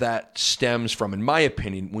lot of that stems from, in my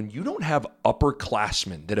opinion, when you don't have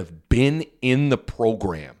upperclassmen that have been in the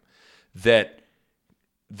program that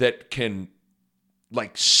can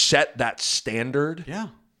like set that standard. Yeah.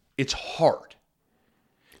 It's hard.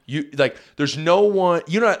 There's no one,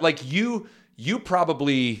 like you you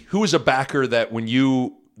probably, who was a backer that when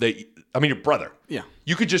your brother. Yeah.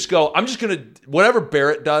 You could just go, I'm just going to, whatever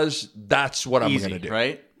Barrett does, that's what I'm going to do.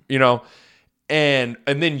 Right? You know? And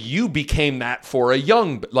then you became that for a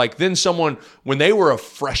young, like then someone, when they were a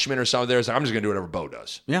freshman or something, they're like, I'm just going to do whatever Bo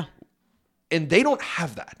does. Yeah. And they don't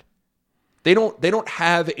have that. They don't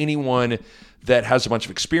have anyone that has a bunch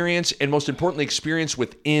of experience, and most importantly, experience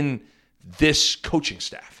within this coaching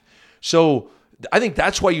staff. So I think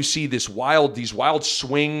that's why you see these wild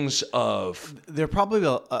swings of. There are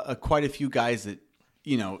probably quite a few guys that,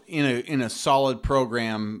 you know, in a solid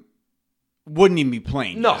program wouldn't even be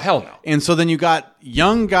playing. No, hell no. And so then you got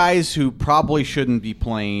young guys who probably shouldn't be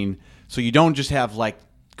playing. So you don't just have like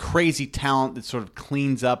crazy talent that sort of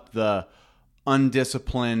cleans up the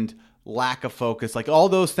undisciplined, lack of focus, like all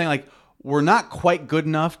those things. Like, we're not quite good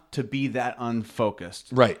enough to be that unfocused,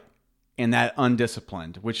 Right. and that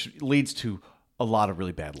undisciplined, which leads to a lot of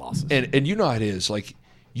really bad losses. And you know how it is. Like,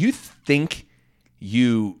 you think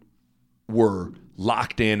you were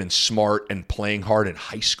locked in and smart and playing hard in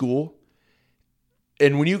high school.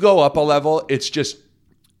 And when you go up a level, it's just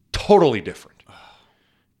totally different.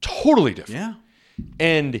 Totally different. Yeah.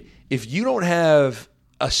 And if you don't have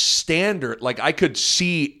a standard, like I could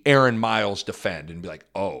see Aaron Miles defend and be like,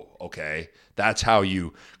 oh, okay, that's how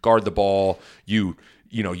you guard the ball. You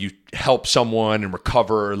help someone and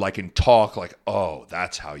recover, like, and talk, like, oh,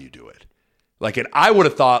 that's how you do it. Like, and I would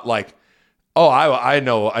have thought like, oh, I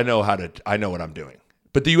know what I'm doing.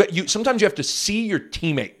 But you sometimes you have to see your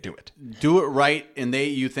teammate do it. Do it right, and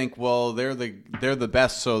you think, well, they're the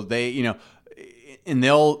best, so they, you know, and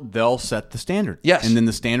they'll set the standard. Yes. And then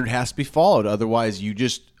the standard has to be followed. Otherwise, you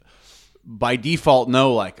just by default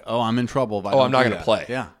know, like, oh, I'm in trouble if I don't I'm not do going to that. play.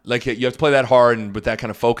 Yeah. Like, you have to play that hard and with that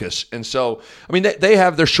kind of focus. And so, I mean, they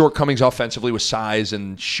have their shortcomings offensively with size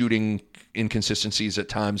and shooting inconsistencies at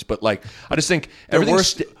times. But, like, I just think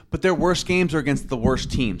everything's... But their worst games are against the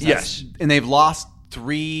worst teams. Yes. And they've lost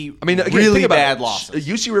 3 I mean, again, really think about bad it. losses.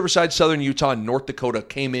 UC Riverside, Southern Utah, and North Dakota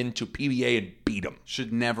came into PBA and beat them.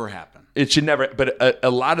 Should never happen. It should never. But a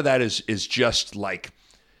lot of that is just like,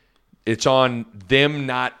 it's on them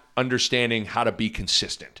not understanding how to be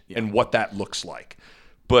consistent and what that looks like.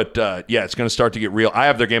 But yeah, it's going to start to get real. I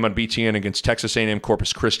have their game on BTN against Texas A&M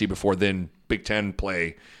Corpus Christi before then. Big Ten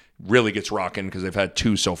play really gets rocking because they've had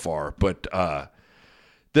 2 so far. But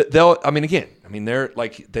they're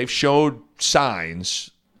like, they've showed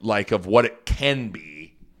signs like of what it can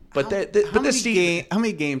be. But how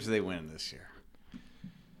many games do they win this year?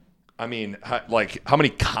 I mean, how many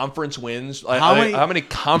conference wins? How many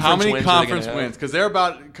conference wins? Because they're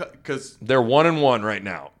they're 1-1 right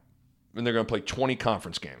now, and they're going to play 20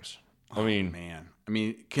 conference games. I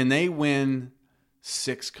mean, can they win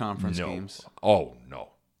 6 conference games? Oh no.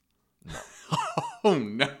 Oh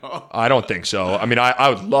no. I don't think so. I mean, I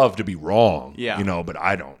would love to be wrong. Yeah. But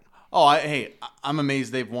I don't. Oh, I'm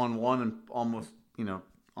amazed they've won 1 and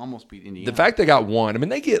almost beat Indiana. The fact they got 1, I mean,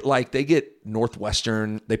 they get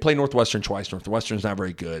Northwestern. They play Northwestern twice. Northwestern's not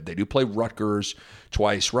very good. They do play Rutgers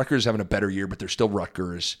twice. Rutgers having a better year, but they're still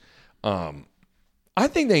Rutgers. I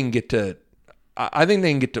think they can get to.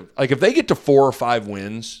 Like, if they get to 4 or 5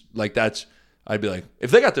 wins, like I'd be like,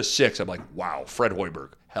 if they got to 6, I'm like, wow, Fred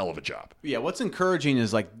Hoiberg, hell of a job. Yeah, what's encouraging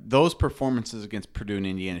is like those performances against Purdue and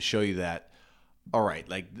Indiana show you that. All right,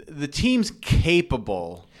 like the team's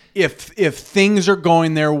capable. If things are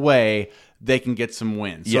going their way, they can get some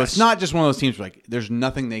wins. So it's not just one of those teams where, like, there's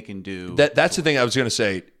nothing they can do. That's the thing I was going to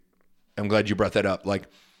say. I'm glad you brought that up. Like,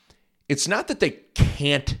 it's not that they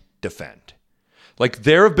can't defend. Like,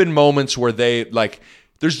 there have been moments where there's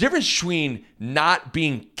a difference between not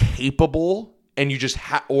being capable and you just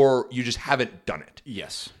haven't done it.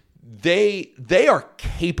 Yes. They are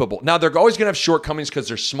capable. Now, they're always going to have shortcomings because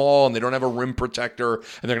they're small and they don't have a rim protector and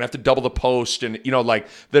they're going to have to double the post and,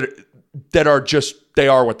 that are just, they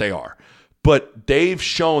are what they are. But they've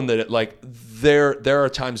shown that there are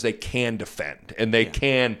times they can defend and they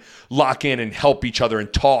can lock in and help each other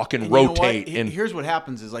and talk and rotate. And here's what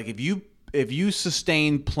happens is, like, if you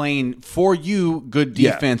sustain playing for you good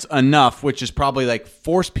defense enough, which is probably like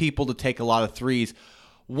force people to take a lot of threes,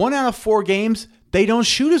 1 out of 4 games, they don't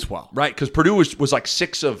shoot as well. Right, because Purdue was like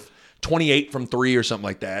 6 of 28 from 3 or something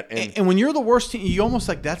like that. And when you're the worst team, you almost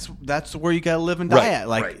like that's where you got to live and die at.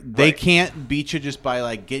 Like, they can't beat you just by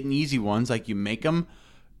like getting easy ones. Like, you make them,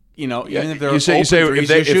 even if they're threes,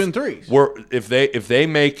 you're shooting threes. We're going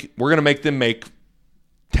to make them make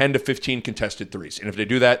 10 to 15 contested threes. And if they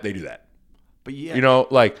do that, they do that. But yeah,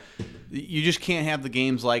 you just can't have the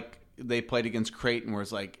games like they played against Creighton where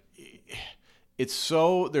it's like,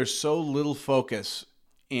 there's so little focus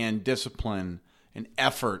and discipline and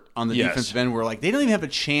effort on the Yes. defensive end where like they don't even have a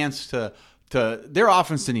chance to their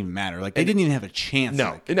offense didn't even matter. Like they didn't even have a chance.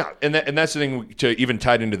 No, and that's the thing to even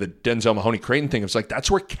tied into the Denzel Mahoney Creighton thing. It's like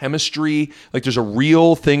that's where chemistry, like there's a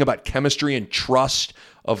real thing about chemistry and trust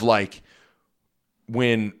of like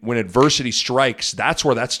when adversity strikes, that's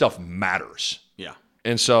where that stuff matters. Yeah.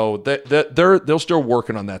 And so they're still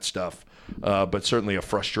working on that stuff, but certainly a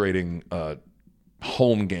frustrating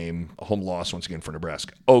home game, a home loss once again for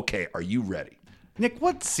Nebraska. Okay, are you ready? Nick,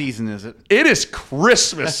 what season is it? It is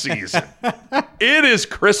Christmas season. It is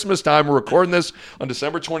Christmas time. We're recording this on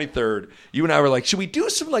December 23rd. You and I were like, should we do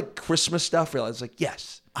some like Christmas stuff? I was like,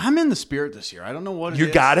 yes. I'm in the spirit this year. I don't know what it You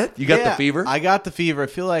is. got it? You got the fever? I got the fever. I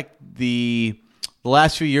feel like the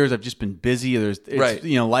last few years I've just been busy. Right.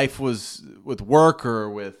 You know, life was with work or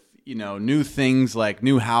with, you know, new things like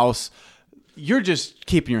new house. You're just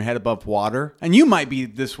keeping your head above water. And you might be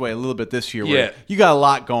this way a little bit this year. Where Yeah. You got a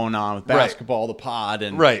lot going on with basketball, the pod,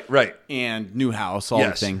 and Right. and new house, all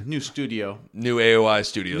Yes. the thing, new studio. New AOI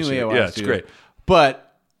studios. New AOI yeah, it's studio. great.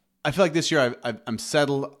 But I feel like this year I'm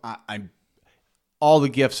settled. All the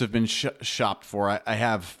gifts have been shopped for. I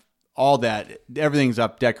have all that. Everything's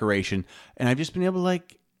up, decoration, and I've just been able to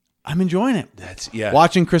like. I'm enjoying it.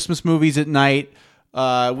 Watching Christmas movies at night.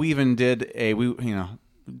 We even did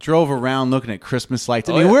drove around looking at Christmas lights.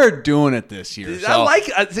 I mean, we're doing it this year. I like.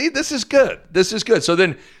 See, this is good. This is good. So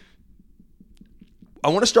then, I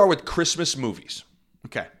want to start with Christmas movies.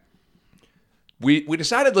 Okay. We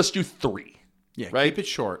decided let's do 3. Yeah. Right? Keep it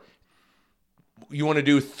short. You want to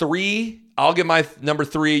do 3? I'll give my number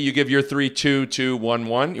 3. You give your 3, 2, 2, 1,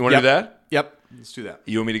 1. You want to do that? Yep. Let's do that.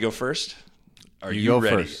 You want me to go first? Are you go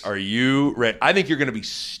ready? first. Are you ready? I think you're going to be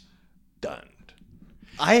stunned.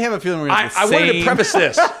 I have a feeling we're going to I wanted to preface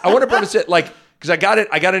this. Like, because I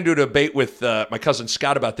got into a debate with my cousin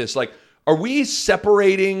Scott about this. Like, are we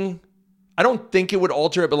separating? I don't think it would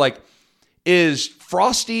alter it, but like, is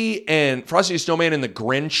Frosty the Snowman and the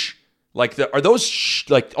Grinch are those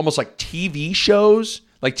like almost like TV shows,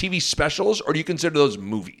 like TV specials, or do you consider those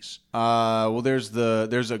movies? Well, there's a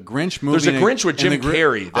Grinch movie. There's a Grinch with Jim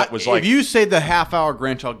Carrey that was like. If you say the half-hour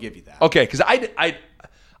Grinch, I'll give you that. Okay, because I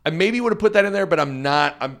maybe would have put that in there, but I'm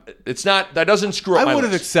not. It's not. That doesn't screw up my I would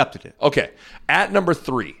have list. accepted it. Okay. At number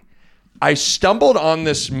 3, I stumbled on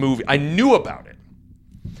this movie. I knew about it,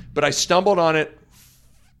 but I stumbled on it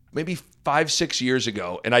maybe 5-6 years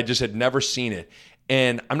ago, and I just had never seen it.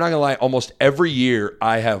 And I'm not going to lie, almost every year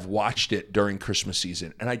I have watched it during Christmas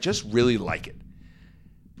season, and I just really like it.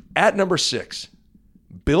 At number 6,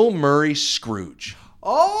 Bill Murray's Scrooge.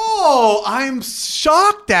 Oh, I'm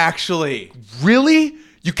shocked, actually. Really?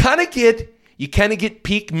 You kind of get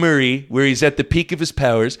peak Murray where he's at the peak of his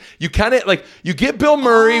powers. You kind of like you get Bill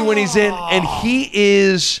Murray when he's in, and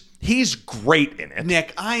he's great in it.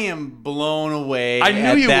 Nick, I am blown away. I knew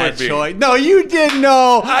at you that would be. choice. No, you didn't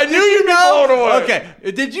know. I knew Did you'd you be know? blown away. Okay,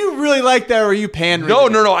 did you really like that, or are you pandering? No.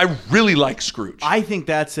 I really like Scrooge. I think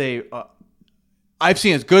that's I've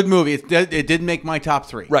seen it. It's a good movie. It didn't make my top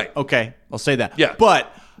 3. Right. Okay, I'll say that. Yeah.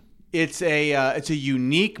 But it's a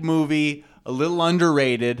unique movie, a little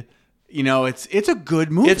underrated. You know, it's a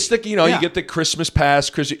good movie. It's the you get the Christmas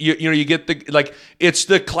past, you get the it's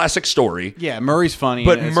the classic story. Yeah, Murray's funny,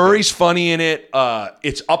 but in it. Murray's funny in it.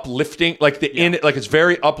 It's uplifting, it's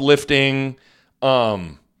very uplifting.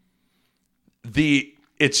 It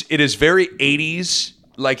is very 80s.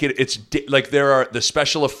 Like it's like there are the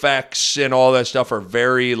special effects and all that stuff are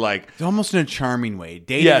very like It's almost in a charming way.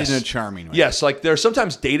 Dated in a charming way. Yes, like there's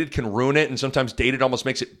sometimes dated can ruin it, and sometimes dated almost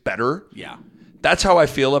makes it better. Yeah. That's how I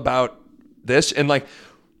feel about this. And like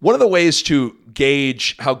one of the ways to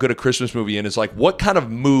gauge how good a Christmas movie is like what kind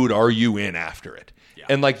of mood are you in after it? Yeah.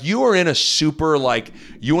 And like you are in a super like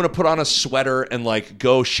you want to put on a sweater and like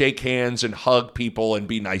go shake hands and hug people and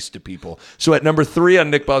be nice to people. So at number 3 on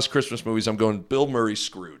Nick Baugh's Christmas movies, I'm going Bill Murray's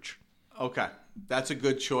Scrooge. Okay. That's a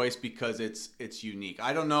good choice because it's unique.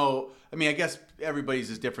 I don't know. I mean, I guess everybody's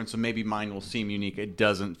is different, so maybe mine will seem unique. It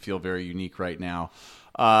doesn't feel very unique right now.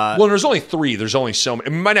 Well, there's only 3. There's only so many.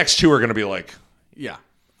 My next 2 are going to be like... Yeah.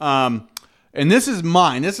 And this is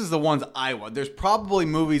mine. This is the ones I want. There's probably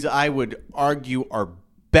movies I would argue are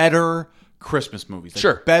better Christmas movies. Like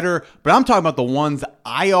sure. Better. But I'm talking about the ones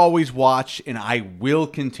I always watch and I will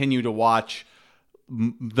continue to watch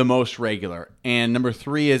the most regular. And number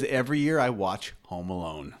 3 is every year I watch Home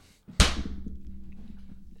Alone.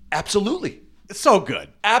 Absolutely. It's so good.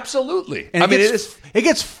 Absolutely. And it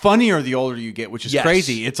gets funnier the older you get, which is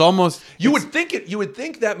crazy. It's almost you would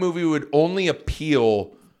think that movie would only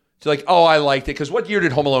appeal to like, oh, I liked it because what year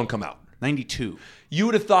did Home Alone come out? 92. You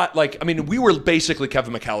would have thought, like, I mean, we were basically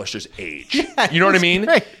Kevin McAllister's age. Yeah, you know what I he's mean?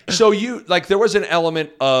 great. So there was an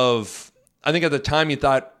element of, I think at the time you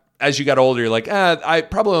thought, as you got older, you're like, I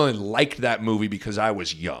probably only liked that movie because I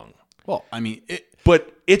was young. Well, I mean,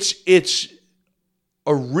 But it's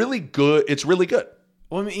really good.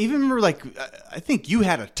 Well, I mean, even remember, like, I think you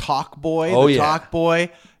had a Talk Boy, Oh, the yeah. Talk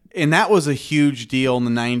Boy, and that was a huge deal in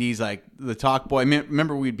the 90s, like, the Talk Boy. I mean,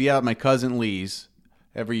 remember, we'd be out at my cousin Lee's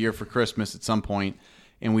every year for Christmas at some point,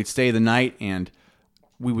 and we'd stay the night, and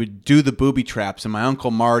we would do the booby traps, and my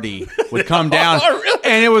Uncle Marty would come down,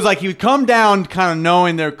 and it was like he would come down kind of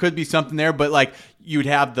knowing there could be something there, but, like, you'd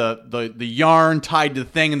have the yarn tied to the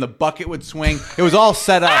thing, and the bucket would swing. It was all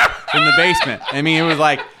set up in the basement. I mean, it was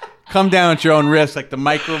like, come down at your own risk, like the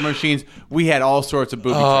micro machines. We had all sorts of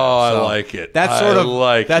booby traps. I So like it. That's sort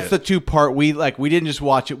of that's it. the two-part. We didn't just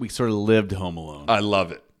watch it. We sort of lived Home Alone. I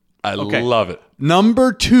love it. I Okay. love it.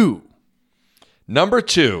 Number 2. Number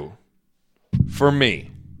 2 for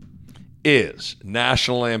me is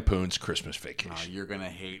National Lampoon's Christmas Vacation. Oh, you're gonna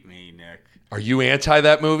hate me, Nick. Are you anti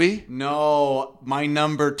that movie? No, my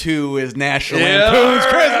number 2 is National Yeah, Lampoon's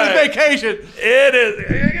all Christmas right. Vacation. It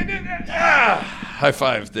is. High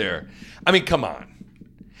five there. I mean, come on.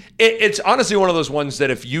 It's honestly one of those ones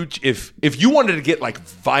that if you wanted to get like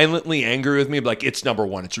violently angry with me, like it's number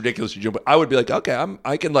 1, it's ridiculous, but I would be like, okay,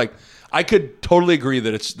 I could totally agree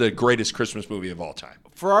that it's the greatest Christmas movie of all time.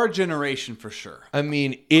 For our generation, for sure. I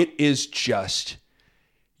mean, it is just,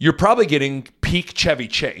 you're probably getting peak Chevy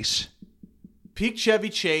Chase. Peak Chevy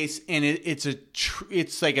Chase, and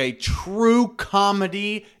it's like a true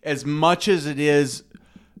comedy as much as it is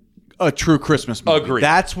a true Christmas movie. Agreed.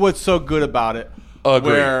 That's what's so good about it.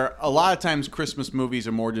 Agreed. Where a lot of times Christmas movies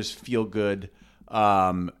are more just feel good,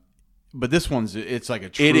 but this one's it's like a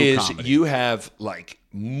true It is. comedy. You have like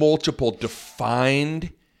multiple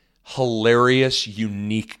defined, hilarious,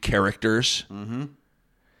 unique characters. Mm-hmm.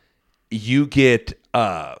 You get,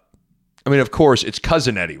 I mean, of course, it's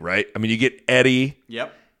Cousin Eddie, right? I mean, you get Eddie,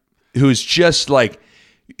 Yep. who's just like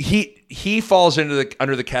he falls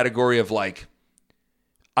under the category of like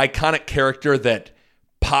iconic character that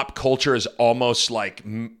pop culture is almost like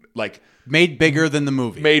Made bigger than the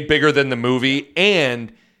movie. made bigger than the movie,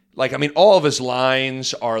 and like I mean, all of his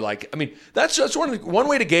lines are like I mean that's one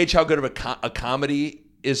way to gauge how good of a comedy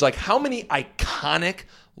is like how many iconic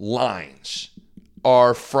lines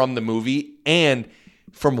are from the movie and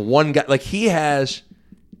from one guy. Like he has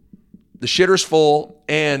The Shitter's Full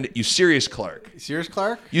and You Serious Clark. Serious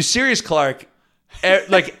Clark? You Serious Clark.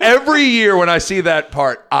 Like every year when I see that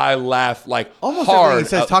part, I laugh like Almost hard.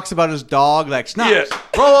 everything he says talks about his dog, like Snops, Yeah.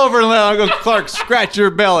 roll over and let Uncle Clark scratch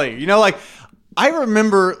your belly. You know, like I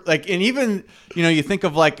remember, like, and even you think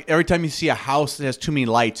of like every time you see a house that has too many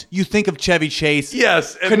lights, you think of Chevy Chase,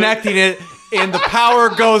 Yes, and connecting it, and the power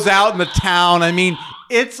goes out in the town. I mean,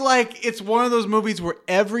 it's like it's one of those movies where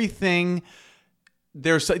everything.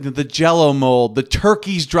 There's the Jell-O mold, the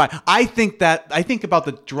turkey's dry. I think about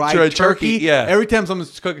the dry turkey. yeah. Every time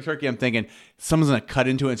someone's cooking turkey, I'm thinking someone's gonna cut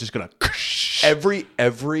into it and it's just gonna.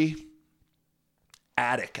 every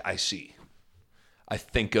attic I see, I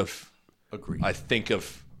think of Agree. I think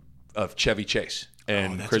of Chevy Chase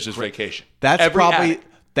and that's Christmas great- Vacation. That's Every probably attic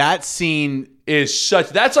that scene. is such.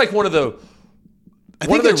 That's like one of the. I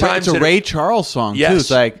One think of the times it's a that- Ray Charles song Yes. too. It's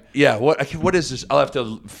like, yeah. What is this? I'll have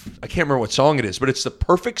to. I can't remember what song it is, but it's the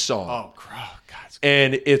perfect song. oh God, it's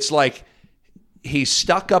And it's like he's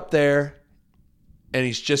stuck up there and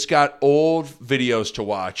he's just got old videos to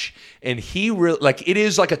watch, and he really like it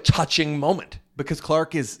is like a touching moment. because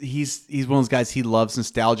Clark is he's one of those guys. He loves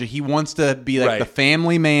nostalgia. He wants to be like Right. the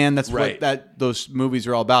family man. That's Right. what those movies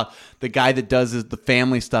are all about. The guy that does the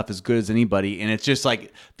family stuff as good as anybody, and it's just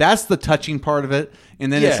like that's the touching part of it.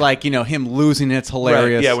 And then it's Yeah. like him losing. It's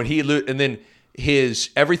hilarious. Right. Yeah, when he and then his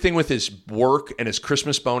everything with his work and his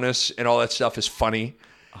Christmas bonus and all that stuff is funny.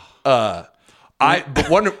 But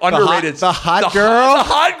one underrated the hot girl? the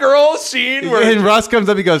hot girl scene where And Russ comes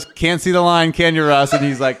up, he goes, "Can't see the line, can you, Russ?" And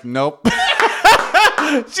he's like, "Nope."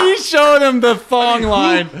 She showed him the thong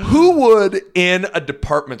line. who would in a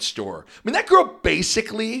department store? I mean, that girl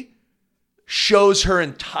basically shows her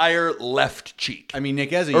entire left cheek. I mean,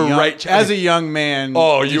 Nick, as a Or young, right- as a young man,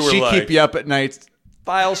 Oh, did you were she like- keep you up at night?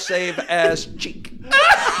 File save as cheek.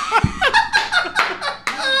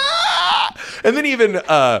 And then even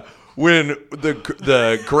when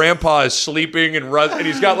the grandpa is sleeping and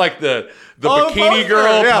he's got like the bikini poster,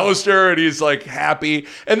 girl yeah. poster and he's like happy.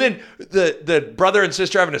 And then the brother and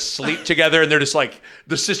sister having to sleep together and they're just like,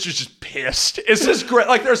 the sister's just pissed. It's just great.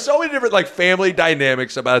 Like there's so many different like family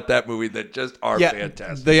dynamics about that movie that just are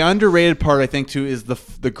fantastic. The underrated part, I think, too, is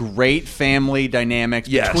the great family dynamics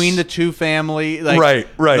between the two family. Like,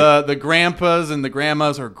 right. The grandpas and the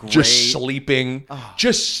grandmas are great. Just sleeping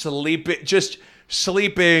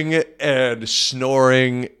and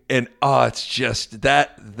snoring and it's just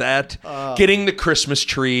that getting the Christmas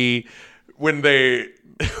tree when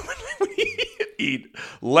he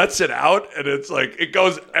lets it out and it's like it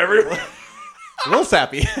goes everywhere. A little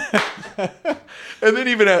sappy. And then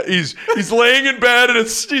even he's laying in bed and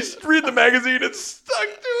he's reading the magazine. It's stuck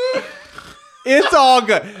to it. It's all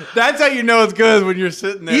good. That's how you know it's good when you're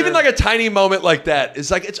sitting there. Even like a tiny moment like that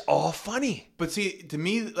is like it's all funny. But see, to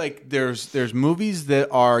me, like there's movies that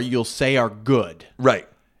you'll say are good, Right.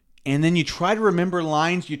 and then you try to remember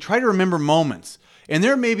lines, you try to remember moments, and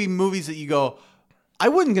there may be movies that you go, I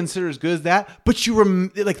wouldn't consider as good as that, but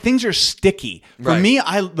like things are sticky. For Right. me,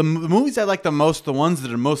 the movies I like the most, the ones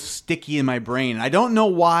that are most sticky in my brain. I don't know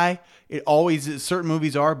why. It always certain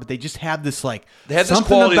movies are, but they just have this like They have this something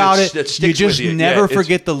quality about that it. sticks You just with you. never Yeah, it's-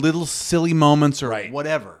 forget the little silly moments or Right.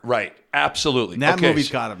 whatever. Right. Absolutely. And that Okay, movie's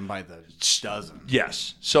so- got them by the dozen.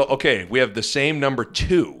 Yes. So, okay, we have the same number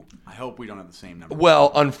 2. I hope we don't have the same number.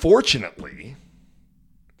 Well, unfortunately,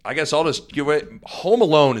 I guess I'll just give it. Home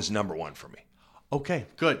Alone is number 1 for me. Okay,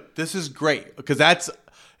 good. This is great because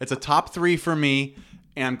it's a top 3 for me,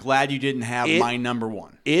 and I'm glad you didn't have my number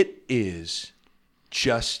 1. It is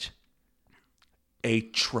just a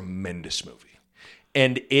tremendous movie,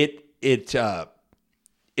 and it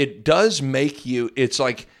does make you. It's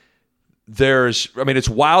like it's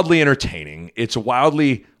wildly entertaining. It's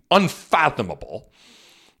wildly unfathomable.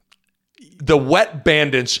 The Wet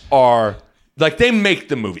Bandits are like they make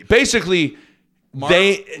the movie. Basically,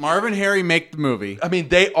 Marv and Harry make the movie. I mean,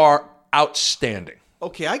 they are outstanding.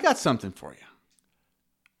 Okay, I got something for you.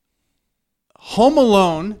 Home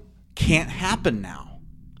Alone can't happen now.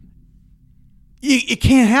 It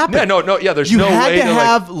can't happen. Yeah, no. Yeah, there's you no had way to to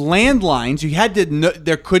have landlines. You had to.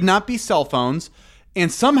 There could not be cell phones,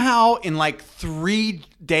 and somehow in like 3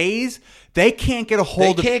 days they can't get a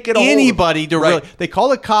hold of anybody to really. They call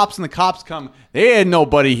the cops, and the cops come. They had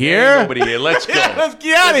nobody here. Nobody here. Let's go. Let's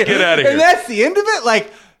get out of here. Get out of here. And that's the end of it.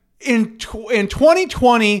 Like in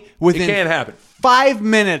 2020, within It can't happen. 5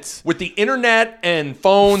 minutes. With the internet and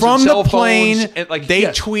phones From and cell the plane, phones, and like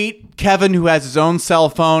they tweet Kevin, who has his own cell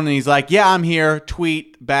phone, and he's like, "Yeah, I'm here."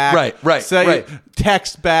 Tweet back, Right.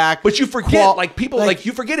 Text back. But you forget,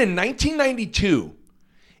 you forget in 1992,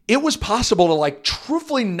 it was possible to like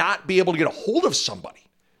truthfully not be able to get a hold of somebody.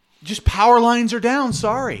 Just power lines are down.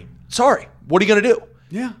 Sorry. What are you gonna do?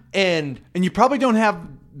 Yeah, And you probably don't have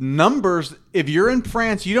numbers. If you're in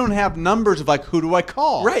France, you don't have numbers of like, who do I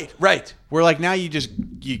call? right. Where like now you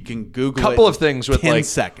can Google Couple it of things with 10 like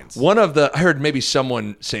seconds. I heard maybe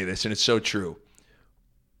someone say this, and it's so true.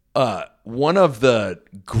 One of the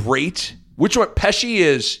great, which one? Pesci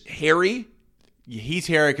is Harry. He's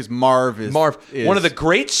Harry because Marv is One of the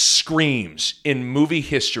great screams in movie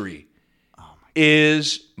history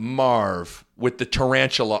is Marv with the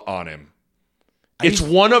tarantula on him. It's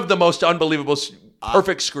one of the most unbelievable,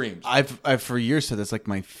 perfect screams. I've for years said that's like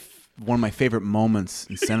one of my favorite moments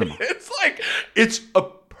in cinema. It's a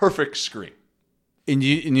perfect scream. And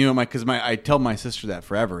you know, I tell my sister that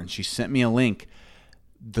forever, and she sent me a link.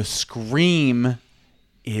 The scream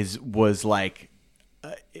was like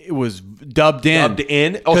it was dubbed in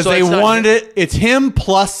because they wanted it. It's him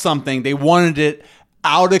plus something. They wanted it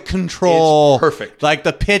out of control. It's perfect. Like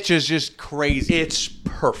the pitch is just crazy. It's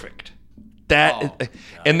perfect.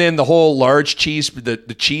 And then the whole large cheese, the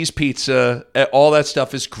cheese pizza, all that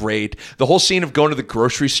stuff is great. The whole scene of going to the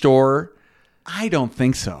grocery store. I don't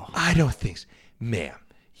think so. Ma'am,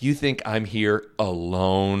 you think I'm here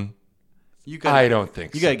alone? I don't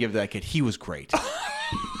think so. You got to give that kid. He was great.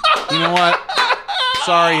 You know what?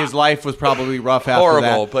 Sorry, his life was probably rough after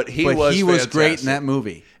Horrible, that. but he was great in fantastic. that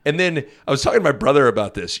movie. And then I was talking to my brother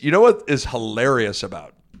about this. You know what is hilarious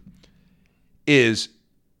about is,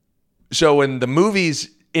 so when the movie's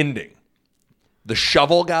ending, the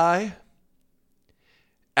shovel guy,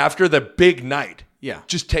 after the big night,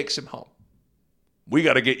 just takes him home. We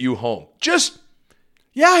got to get you home.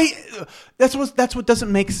 That's what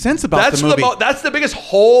doesn't make sense about the movie. That's the biggest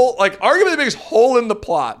hole, like arguably the biggest hole in the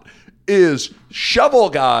plot is shovel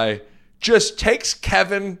guy just takes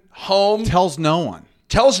Kevin home. Tells no one.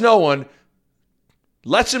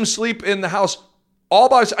 Lets him sleep in the house, all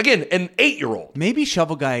about, again, an 8-year-old. Maybe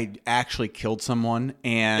Shovel Guy actually killed someone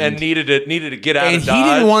And needed to get out of Dodge. he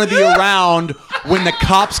didn't want to be around when the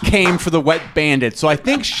cops came for the Wet Bandit. So I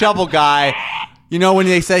think Shovel Guy, you know, when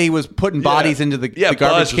they say he was putting bodies into the Buzz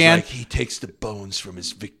garbage was can. like, he takes the bones from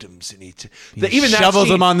his victims and He shovels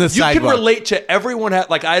them on the sidewalk. You can relate to everyone.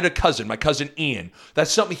 Like I had a cousin, my cousin Ian.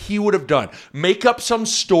 That's something he would have done. Make up some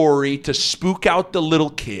story to spook out the little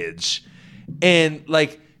kids, and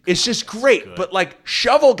like it's just great. But like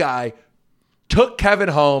Shovel Guy took Kevin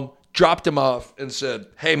home, dropped him off, and said,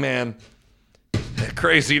 "Hey man,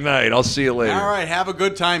 crazy night. I'll see you later. All right, have a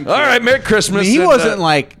good time, kid. All right, Merry Christmas." I mean, he And, wasn't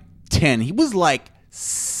like 10. He was like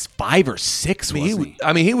 5 or 6, wasn't he?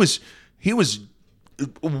 I mean, he was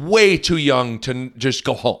way too young to just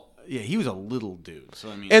go home. Yeah, he was a little dude. So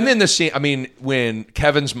I mean, And then the scene, I mean, when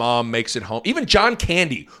Kevin's mom makes it home, even John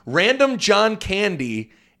Candy, random John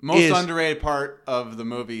Candy. most underrated part of the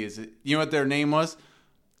movie is, you know what their name was?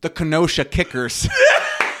 The Kenosha Kickers.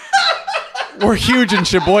 We're huge in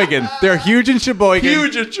Sheboygan. They're huge in Sheboygan.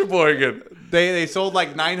 Huge in Sheboygan. They sold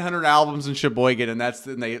like 900 albums in Sheboygan, and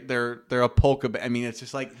they're a polka. I mean, it's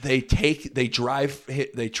just like They drive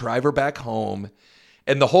her back home,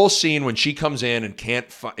 and the whole scene when she comes in and can't,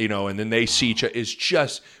 and then they see each other is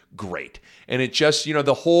just great. And it just,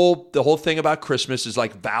 the whole thing about Christmas is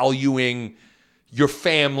like valuing your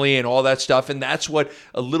family and all that stuff, and that's what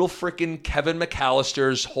a little frickin' Kevin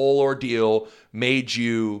McAllister's whole ordeal made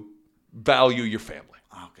you value your family.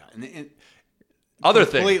 oh god, and Other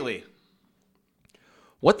thing. completely.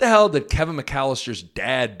 What the hell did Kevin McAllister's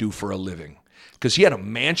dad do for a living? Because he had a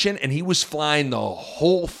mansion and he was flying the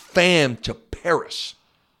whole fam to Paris.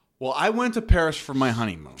 Well, I went to Paris for my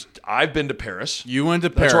honeymoon. I've been to Paris. You went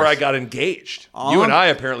to Paris. That's where I got engaged. You and I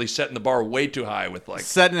apparently setting the bar way too high with like...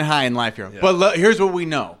 Setting it high in life here. But here's what we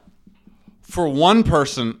know. For one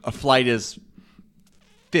person, a flight is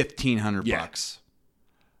 $1,500 bucks.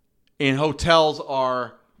 And hotels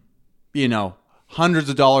are, hundreds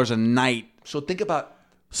of dollars a night. So think about...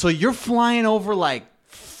 So you're flying over like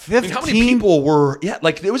 15. how many people were... Yeah,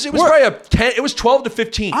 like it was probably it was 12 to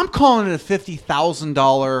 15. I'm calling it a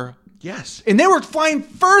 $50,000. Yes. And they were flying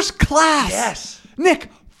first class. Yes. Nick,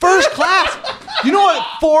 first class. You know what?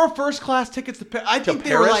 4 first class tickets to Paris. I think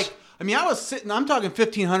they were Paris? like, I was sitting, I'm talking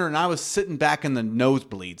 $1,500, and I was sitting back in the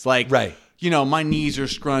nosebleeds. Like, Right. My knees are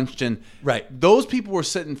scrunched. And Right. those people were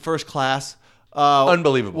sitting first class.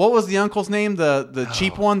 Unbelievable. What was the uncle's name? The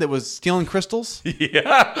cheap one that was stealing crystals?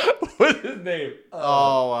 Yeah. What's his name?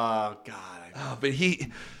 God.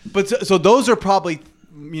 But So those are probably,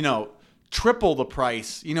 triple the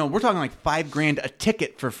price. We're talking like $5,000 a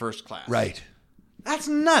ticket for first class. Right. That's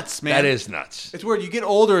nuts, man. That is nuts. It's weird. You get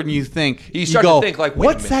older and you think. You start go, to think like, wait a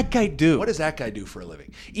what's minute. that guy do? What does that guy do for a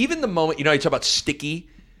living? Even the moment, you talk about sticky,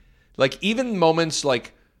 like even moments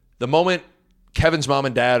like the moment Kevin's mom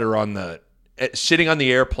and dad are sitting on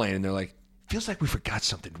the airplane and they're like, feels like we forgot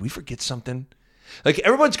something. Did we forget something? Like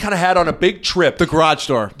everyone's kind of had on a big trip. The garage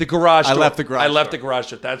door. The garage door. I left the garage door. the garage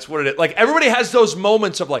door. That's what it is. Like everybody has those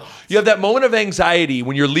moments of like, you have that moment of anxiety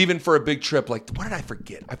when you're leaving for a big trip. Like, what did I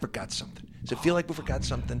forget? I forgot something. Does it feel like we forgot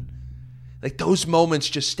something? Like those moments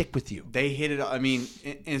just stick with you. They hit it. I mean,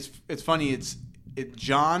 it's funny.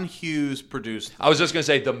 John Hughes produced. I was just going to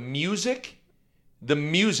say the music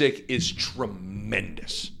is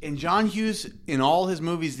tremendous. And John Hughes, in all his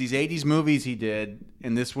movies, these 80s movies he did,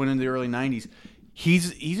 and this one in the early 90s,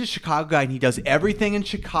 he's a Chicago guy, and he does everything in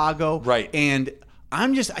Chicago. Right. And I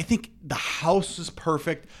think the house is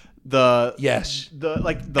perfect. Yes.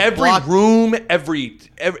 Every block, room, every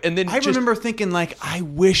and then I remember thinking like, I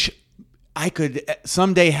wish I could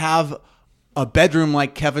someday have a bedroom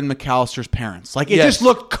like Kevin McAllister's parents. Like it Yes. just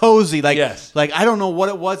looked cozy. Like, Yes. like I don't know what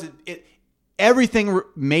it was. Everything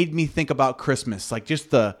made me think about Christmas. Like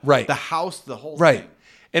just the house, the whole thing.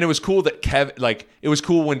 And it was cool that it was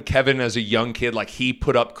cool when Kevin, as a young kid, like he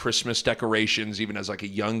put up Christmas decorations, even as like a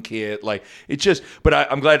young kid. Like but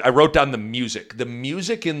I'm glad I wrote down the music. The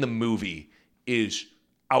music in the movie is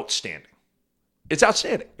outstanding. It's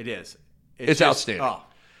outstanding. It is. It's outstanding.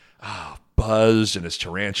 Buzz and his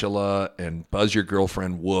tarantula and Buzz your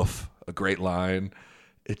girlfriend, woof, a great line.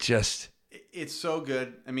 It's so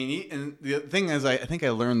good. I mean, and the thing is, I think I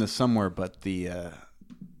learned this somewhere, but I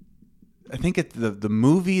think the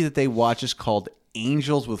movie that they watch is called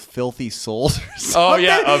Angels with Filthy Souls or something. Oh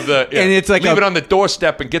yeah, and it's like leave it on the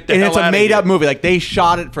doorstep and get the and hell it's out a of made here. up movie. Like they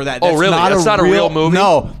shot it for that. Oh, really? That's not a real movie?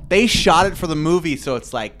 No, they shot it for the movie, so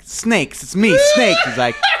it's like snakes. It's me, Snake. He's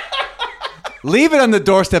like, leave it on the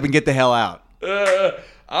doorstep and get the hell out.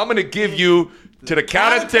 I'm gonna give you to the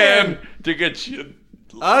count of 10 to get you.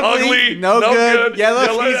 Ugly. No good.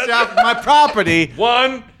 Yellow. He's off my property.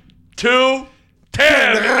 1, 2,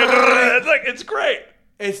 10. It's great.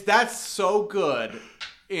 That's so good.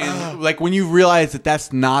 And like when you realize that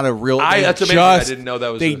that's not a real. That's amazing. I didn't know that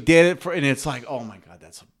was. They did it for, and it's like, oh my god,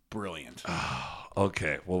 that's brilliant.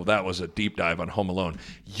 Okay, well, that was a deep dive on Home Alone.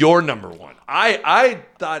 Your number one. I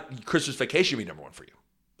thought Christmas Vacation would be number one for you.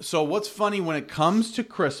 So what's funny when it comes to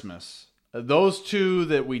Christmas, those two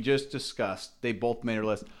that we just discussed, they both made our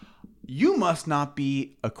list. You must not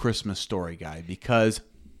be a Christmas Story guy because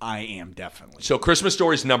I am definitely. So Christmas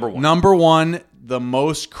Story is number one. Number one, the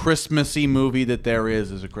most Christmassy movie that there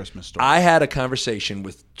is a Christmas Story. I had a conversation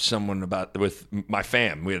with someone with my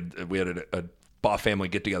fam. We had a Baugh family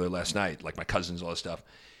get together last night, like my cousins, all this stuff.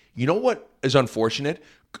 You know what is unfortunate?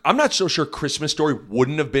 I'm not so sure Christmas Story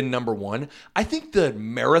wouldn't have been number one. I think the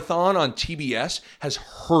marathon on TBS has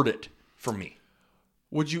hurt it for me.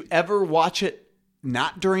 Would you ever watch it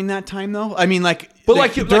not during that time though? I mean, like, but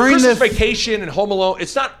like during Christmas Vacation and Home Alone,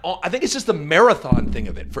 it's not. I think it's just the marathon thing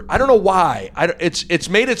of it. I don't know why. It's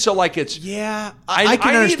made it so like it's. Yeah, I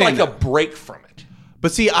can understand need like a break from it.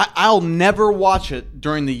 But see, I'll never watch it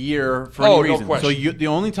during the year for any reason. No question. So the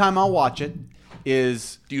only time I'll watch it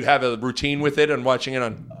is. Do you have a routine with it and watching it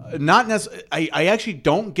on? Not necessarily. I actually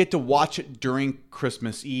don't get to watch it during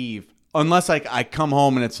Christmas Eve unless like I come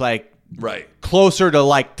home and it's like closer to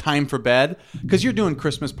like time for bed because you're doing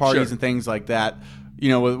Christmas parties and things like that, you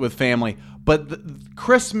know, with family. But the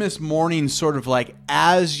Christmas morning, sort of like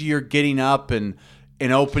as you're getting up and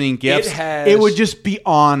opening gifts, it would just be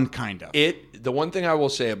on kind of. The one thing I will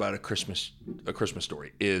say about a Christmas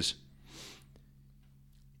Story is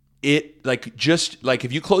it just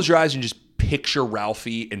if you close your eyes and just picture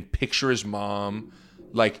Ralphie and picture his mom,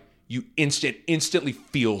 like you instantly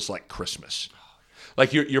feels like Christmas.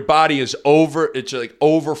 Like your body is it's like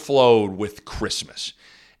overflowed with Christmas.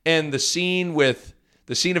 And the scene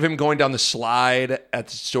of him going down the slide at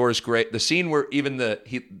the store is great. The scene where even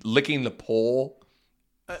he licking the pole.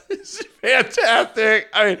 It's fantastic.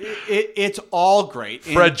 I mean, it's all great.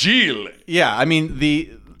 Fragile. Yeah, I mean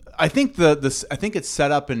I think it's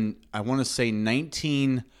set up in I want to say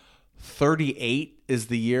 1938 is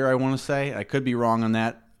the year I want to say. I could be wrong on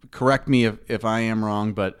that. Correct me if I am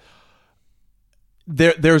wrong, but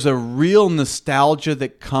there's a real nostalgia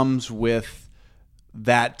that comes with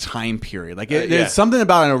that time period. Like there's something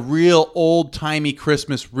about a real old timey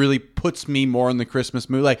Christmas really puts me more in the Christmas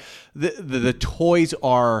mood. Like the toys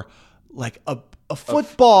are like a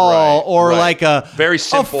football or like a very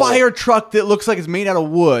simple a fire truck that looks like it's made out of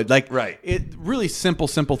wood. Like it really simple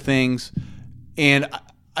things. And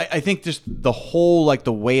I think just the whole like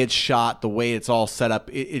the way it's shot, the way it's all set up,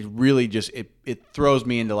 it really just it throws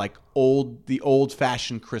me into like the old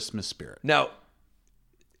fashioned Christmas spirit. Now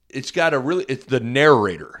it's the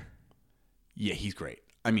narrator. Yeah, he's great.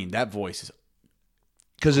 I mean, that voice is.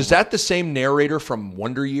 Because is that the same narrator from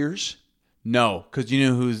Wonder Years? No, because you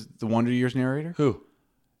know who's the Wonder Years narrator? Who?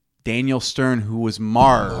 Daniel Stern, who was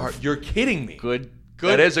Marv. You're kidding me. Good.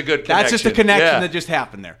 That is a good connection. That's just a connection that just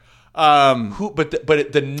happened there. But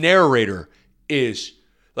the narrator is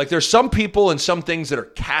like there's some people and some things that are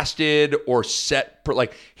casted or set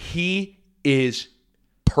like he is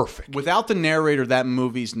perfect. Without the narrator, that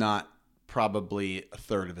movie's not probably a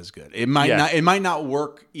third of as good. It might not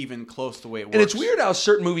work even close to the way it works. And it's weird how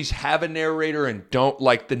certain movies have a narrator and don't.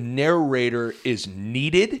 Like the narrator is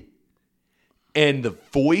needed, and the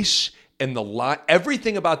voice and the line,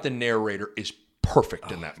 everything about the narrator is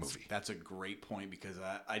perfect in that movie. That's a great point because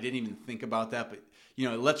I didn't even think about that, but you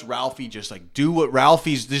know, it lets Ralphie just like do what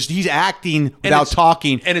he's acting without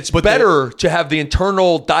talking. And it's better to have the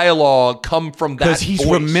internal dialogue come from that because he's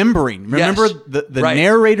voice. Remembering. Remember the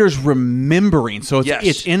narrator's remembering. So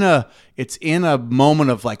it's in a moment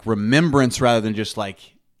of like remembrance rather than just like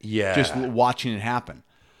just watching it happen.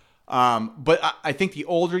 But I think the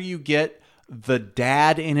older you get, the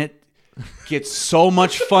dad in it gets so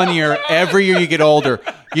much funnier every year you get older.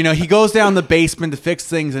 You know, he goes down the basement to fix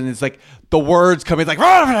things, and it's like the words come in like, you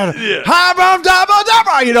know,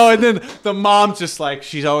 and then the mom's just like,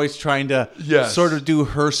 she's always trying to sort of do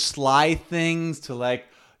her sly things to like,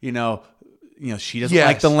 you know, she doesn't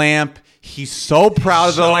like the lamp. He's so proud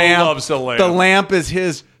of the lamp. Loves the lamp. The lamp is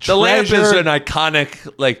his treasure. The lamp is an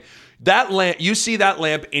iconic, like that lamp. You see that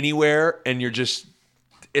lamp anywhere, and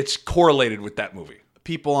it's correlated with that movie.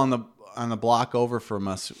 People on the block over from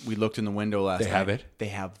us, we looked in the window last night. They have it? They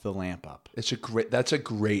have the lamp up. That's a great That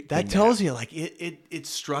tells you, like, it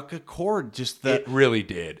struck a chord. It really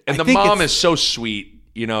did. And the mom is so sweet,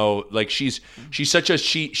 you know, like she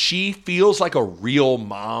feels like a real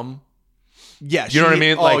mom. Yeah, you know what I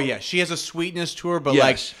mean? Oh yeah, she has a sweetness to her, but Yes.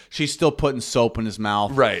 like she's still putting soap in his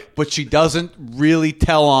mouth, Right. But she doesn't really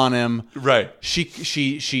tell on him, Right. She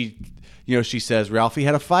she says Ralphie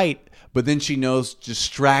had a fight, but then she knows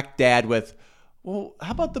distract Dad with, well,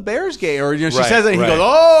 how about the Bears game? Or she Right, says it, and he right. goes,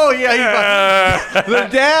 oh yeah, the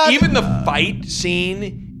dad. Even the fight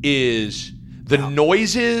scene is the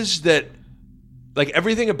noises that, like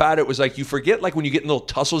everything about it was like you forget, like when you get in little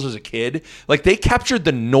tussles as a kid, like they captured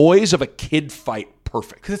the noise of a kid fight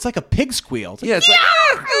perfect. because it's like a pig squeal. It's like, Yeah, it's like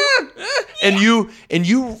and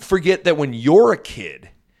you forget that when you're a kid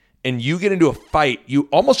and you get into a fight, you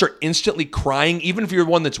almost are instantly crying, even if you're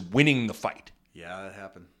the one that's winning the fight. yeah, that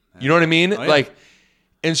happened. You know what I mean? yeah. Like,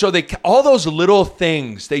 and so all those little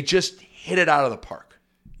things, they just hit it out of the park.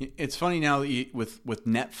 It's funny now that with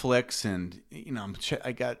Netflix and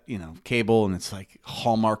I got cable, and it's like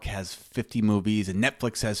Hallmark has 50 movies and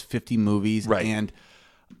Netflix has 50 movies, Right. And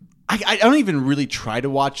I don't even really try to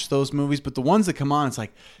watch those movies, but the ones that come on, it's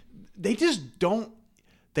like they just don't.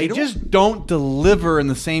 They just don't deliver in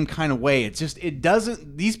the same kind of way. It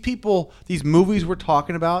doesn't. These movies we're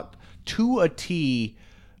talking about to a T.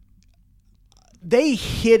 They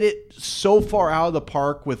hit it so far out of the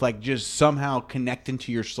park with like just somehow connecting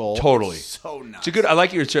to your soul. Totally. It's so nice. It's a good. I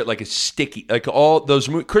like your like it's sticky. Like all those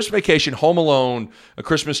Christmas Vacation, Home Alone, A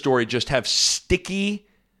Christmas Story just have sticky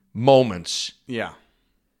moments Yeah.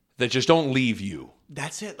 that just don't leave you.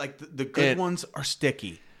 That's it. Like the good ones are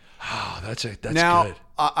sticky. Oh, that's Now, good.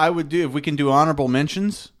 I would do, if we can do honorable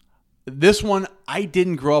mentions, this one I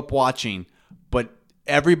didn't grow up watching, but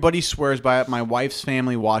everybody swears by it. My wife's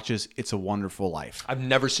family watches It's a Wonderful Life. I've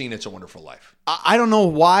never seen It's a Wonderful Life. I don't know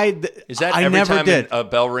why. Is that I every never time did. a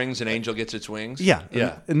bell rings, an angel gets its wings? Yeah.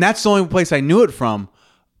 Yeah. And that's the only place I knew it from.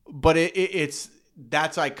 But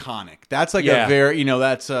that's iconic. That's like Yeah. a very,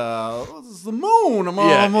 that's it's the moon.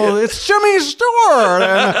 Yeah. It's Jimmy's store.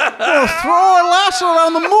 And, throw a lasso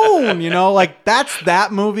around the moon. Like that's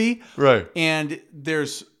that movie. Right. And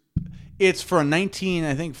it's for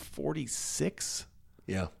 1946.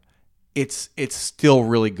 Yeah. It's still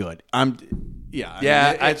really good.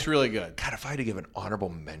 It's really good. God, if I had to give an honorable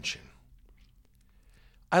mention,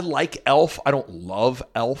 I like Elf. I don't love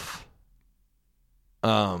Elf.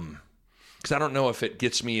 Because I don't know if it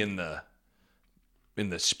gets me in the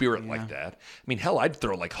spirit like that. I mean, hell, I'd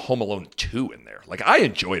throw like Home Alone 2 in there. Like I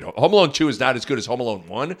enjoyed Home Alone 2 is not as good as Home Alone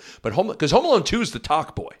 1, but because Home Alone 2 is the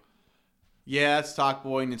talk boy. Yeah, it's Talk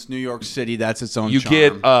Boy and it's New York City. That's its own You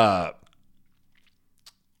charm. get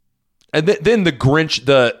and then the Grinch,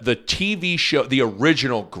 the TV show, the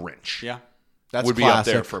original Grinch. Yeah. That's would classic. be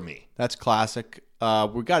up there for me. That's classic.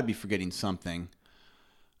 We got to be forgetting something.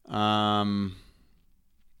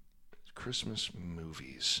 Christmas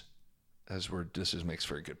movies. This makes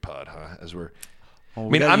for a good pod, huh? Well, I we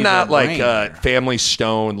mean, gotta I'm use not our like brain here. Family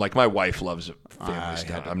Stone. Like my wife loves Family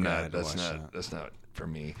Stone. had to- I'm I not. had to That's watch not. that. That's not for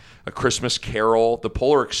me. A Christmas Carol, The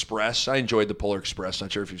Polar Express. I enjoyed The Polar Express.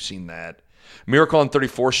 Not sure if you've seen that. Miracle on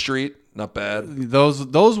 34th Street. Not bad.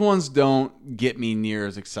 Those ones don't get me near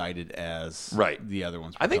as excited as Right. the other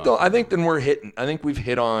ones. I think then we're hitting. I think we've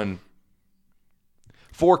hit on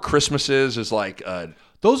Four Christmases is like.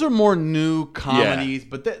 those are more new comedies,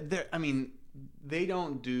 but they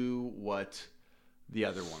don't do what the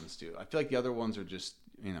other ones do. I feel like the other ones are just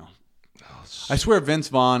I swear Vince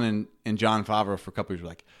Vaughn and Jon Favreau for a couple years were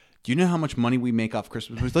like, do you know how much money we make off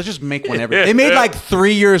Christmas movies? Let's just make one every. They made like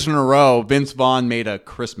 3 years in a row. Vince Vaughn made a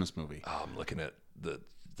Christmas movie. Oh, I'm looking at the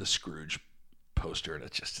Scrooge poster, and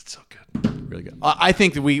it's so good. Really good. I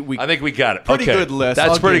think that we I think we got it. Pretty Okay. good list.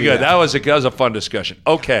 That's I'll pretty give you good. that. That was a fun discussion.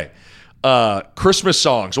 Okay. Christmas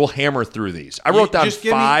songs. We'll hammer through these. I wrote down Just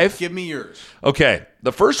 5. Give me yours. Okay.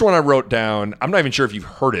 The first one I wrote down, I'm not even sure if you've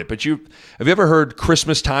heard it, but have you ever heard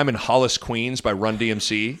Christmas Time in Hollis, Queens by Run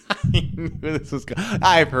DMC? This was good.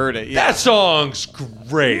 I've heard it. Yeah. That song's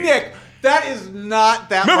great. Nick, that is not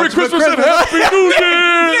that Merry much of a Christmas and Happy New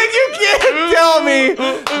Year! Nick, you can't tell me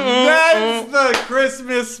that's the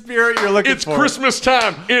Christmas spirit you're looking It's for. Christmas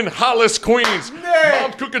time in Hollis, Queens. Nick!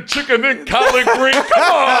 Mom's cooking chicken in collard green.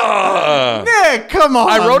 Come on. Nick, come on,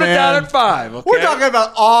 I wrote it man. down at 5. Okay? We're talking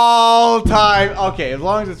about all time. Okay, as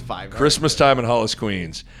long as it's 5. Christmas Time in Hollis,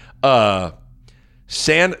 Queens.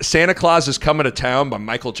 Santa Claus is Coming to Town by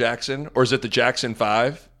Michael Jackson, or is it the Jackson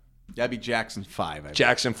 5? That'd be Jackson 5. I bet.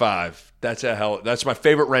 Jackson 5. That's my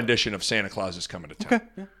favorite rendition of Santa Claus is Coming to Town.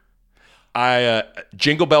 Okay. Yeah.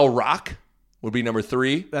 Jingle Bell Rock would be number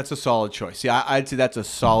 3. That's a solid choice. Yeah, I'd say that's a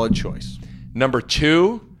solid choice. Number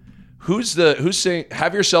 2, who's saying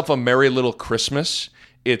Have Yourself a Merry Little Christmas?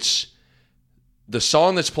 It's the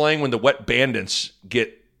song that's playing when the Wet Bandits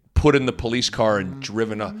get put in the police car and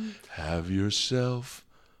driven up. Have yourself.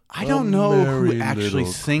 I don't know who merry actually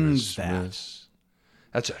little sings Christmas.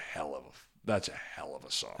 That's a hell of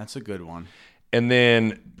a song. That's a good one. And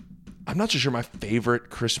then I'm not so sure my favorite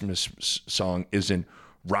Christmas song is in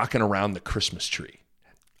 "Rockin' Around the Christmas Tree."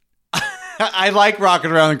 I like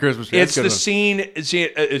Rocking Around the Christmas Tree. It's the scene. It's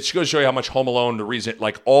going to show you how much Home Alone. The reason,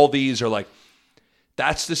 like all these are like,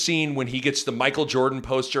 that's the scene when he gets the Michael Jordan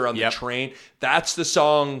poster on the train. That's the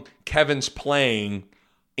song Kevin's playing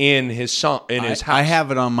in his house. I have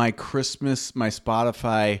it on my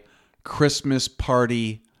Spotify Christmas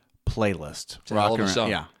party playlist. It's a hell of a song.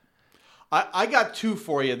 Yeah. I got two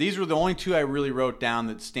for you. These were the only two I really wrote down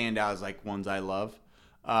that stand out as like ones I love.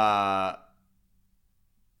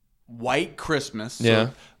 White Christmas.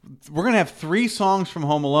 Yeah. So we're going to have 3 songs from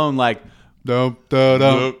Home Alone like dum, da,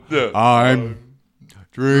 dum, I'm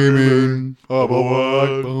dreaming of a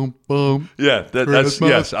white bum, bum. Yeah, that's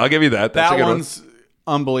yes. I'll give you that. That's That a good one's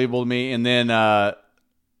unbelievable to me. And then a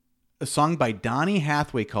song by Donny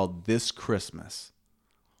Hathaway called This Christmas.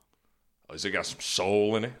 one. Has it got some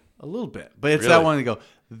soul in it? A little bit. But it's Really? that one to go,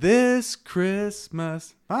 this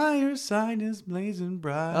Christmas, fireside is blazing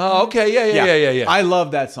bright. Oh, okay. Yeah. I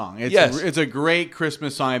love that song. Yes. It's a great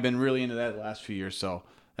Christmas song. I've been really into that the last few years, so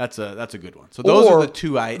that's a good one. So those are the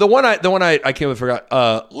two The one I came with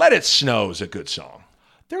forgot. Let It Snow is a good song.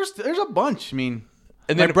 There's a bunch. I mean,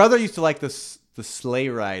 And my then brother used to like the sleigh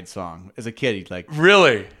ride song as a kid. He'd like,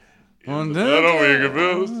 Really? no,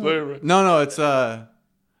 it's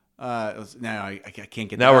no, I can't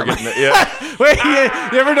get. Now that we're out. getting it. Yeah. Wait,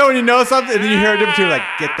 you ever know when you know something and then you hear a different tune, like,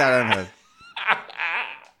 get that out of my head.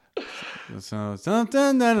 So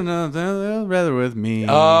something rather with me.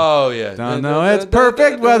 Oh yeah. Don't know it's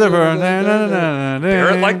perfect weather for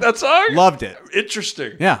Barrett liked that song. Loved it.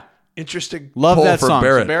 Interesting. Yeah, Interesting. loved pull that for song.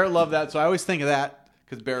 Barrett. So Barrett loved that. So I always think of that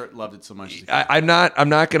because Barrett loved it so much. I'm not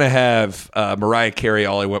gonna have Mariah Carey.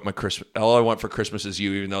 All I want for Christmas is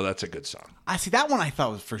you. Even though that's a good song. I see that one. I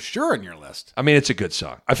thought was for sure in your list. I mean, it's a good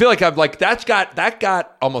song. I feel like that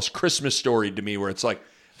got almost Christmas Story to me, where it's like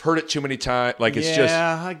I've heard it too many times. Like it's just.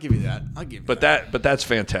 Yeah, I'll give you that. But that's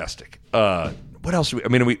fantastic. What else?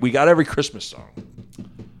 We got every Christmas song.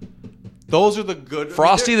 Those are the good.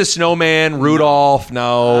 Frosty the Snowman, Rudolph.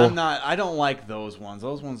 No, I don't like those ones.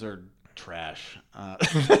 Those ones are trash.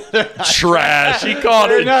 trash. He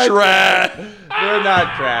called it trash. They're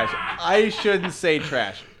not trash. I shouldn't say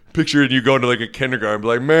trash. Picturing you going to like a kindergarten, be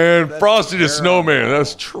like, man, Frosty the Snowman,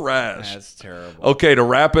 that's trash. That's terrible. Okay, to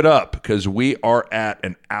wrap it up, because we are at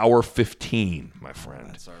an hour 15, my friend.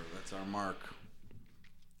 That's our mark.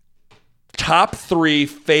 Top 3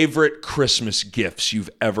 favorite Christmas gifts you've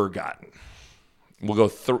ever gotten. We'll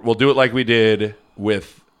go. We'll do it like we did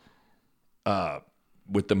with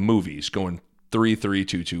the movies, going 3, 3,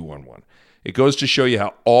 2, 2, 1, 1. It goes to show you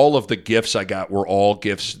how all of the gifts I got were all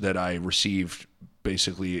gifts that I received.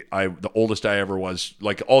 Basically, the oldest I ever was.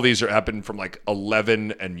 Like all these happened from like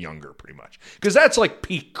 11 and younger, pretty much, because that's like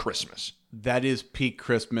peak Christmas. That is peak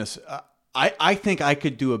Christmas. I think I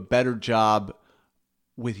could do a better job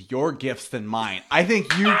with your gifts than mine. I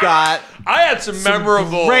think you got. I had some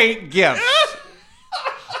memorable, great gifts.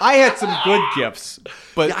 I had some good gifts,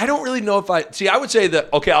 but Yeah, I don't really know if I would say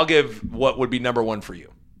that. Okay, I'll give what would be number 1 for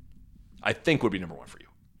you. I think would be number 1 for you.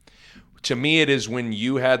 To me, it is when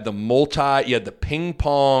you had the you had the ping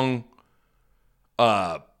pong,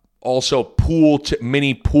 also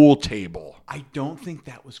mini pool table. I don't think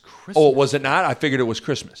that was Christmas. Oh, was it not? I figured it was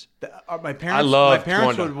Christmas. My parents. I loved My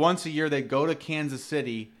parents going would to- once a year they'd go to Kansas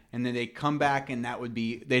City and then they'd come back and that would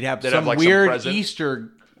be they'd have They'd some have, like, some weird present?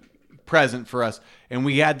 Easter present for us, and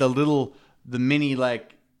we had the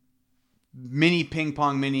mini ping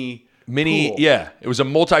pong mini. Pool. Yeah, it was a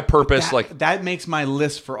multi-purpose That makes my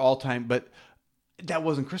list for all time, but that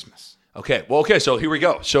wasn't Christmas. Okay, so here we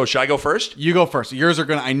go. So should I go first? You go first. Yours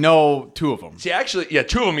are I know 2 of them. See, actually, yeah,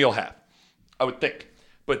 2 of them you'll have, I would think.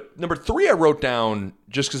 But number 3 I wrote down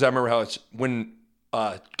just because I remember how it's when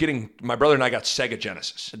my brother and I got Sega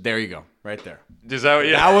Genesis. There you go, right there. Is that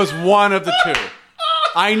That was one of the 2.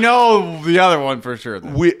 I know the other one for sure.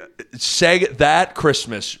 Though. That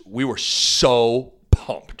Christmas, we were so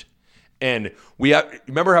pumped. And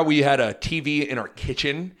remember how we had a TV in our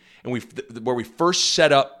kitchen, and where we first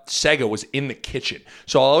set up Sega was in the kitchen.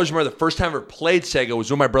 So I'll always remember the first time I ever played Sega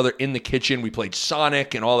was with my brother in the kitchen. We played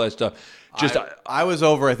Sonic and all that stuff. I was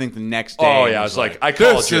over, I think, the next day. Oh yeah, I was like, I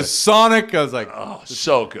called this you. is Sonic. I was like, Oh,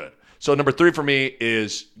 so good. So number 3 for me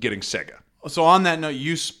is getting Sega. So on that note,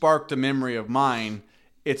 you sparked a memory of mine.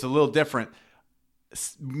 It's a little different.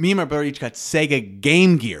 me and my brother each got Sega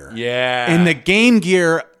Game Gear. Yeah. And the Game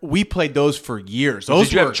Gear, we played those for years. Those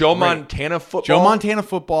Did you have were Joe great. Montana football? Joe Montana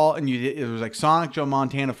football, and it was like Sonic Joe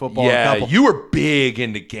Montana football. Yeah, a couple. you were big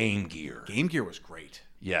into Game Gear. Game Gear was great.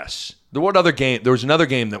 Yes. What other game? There was another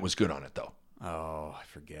game that was good on it, though. Oh, I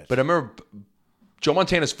forget. But I remember Joe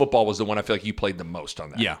Montana's football was the one I feel like you played the most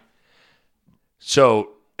on that. Yeah.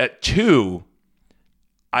 So at 2,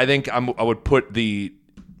 I think I would put the.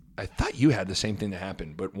 I thought you had the same thing that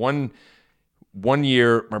happened, but one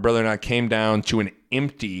year, my brother and I came down to an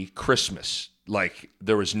empty Christmas. Like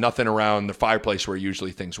there was nothing around the fireplace where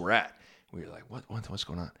usually things were at. We were like, what's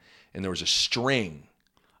going on? And there was a string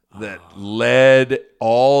that led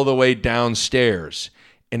all the way downstairs,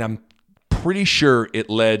 and I'm pretty sure it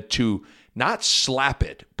led to not Slap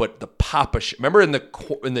It, but the Papa Shot. Remember in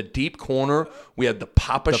the deep corner we had the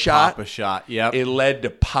Papa Shot. Papa Shot. Yep. It led to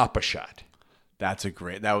Papa Shot. That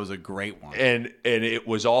was a great one. And it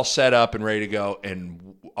was all set up and ready to go.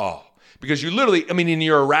 And because you literally, I mean, in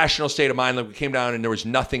your irrational state of mind, like we came down and there was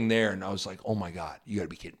nothing there, and I was like, oh my God, you got to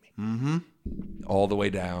be kidding me. Mm-hmm. All the way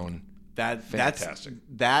down. Fantastic.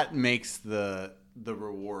 That makes the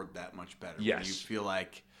reward that much better. Yes. When you feel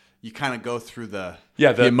like you kind of go through the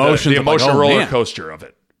emotions, the emotional roller man. coaster of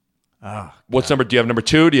it. What's number? Do you have number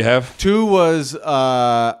 2? Do you have 2? Was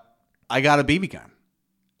I got a BB gun.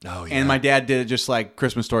 Oh yeah. And my dad did it just like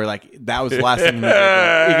Christmas Story. Like that was the last thing he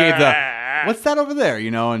gave the. What's that over there?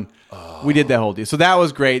 And we did that whole deal. So that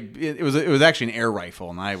was great. It was actually an air rifle,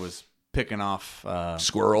 and I was picking off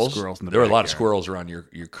squirrels. In the there were a lot of backyard. squirrels around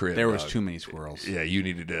your crib. There was too many squirrels. Yeah, you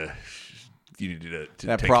needed to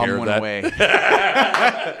that take problem care of went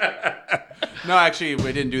that. away. No, actually,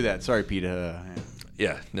 we didn't do that. Sorry, Pete.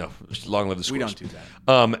 Yeah, no. Long live the squirrels. We don't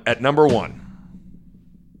do that. At number 1,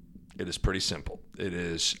 it is pretty simple. It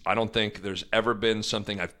is. I don't think there's ever been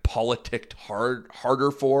something I've politicked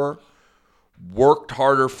harder for, worked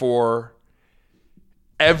harder for,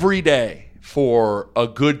 every day for a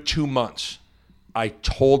good 2 months. I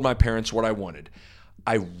told my parents what I wanted.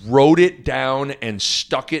 I wrote it down and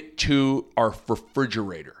stuck it to our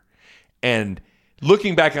refrigerator. And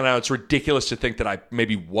looking back on it now, it's ridiculous to think that I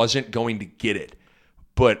maybe wasn't going to get it.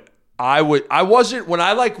 But I wasn't, when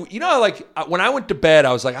I when I went to bed,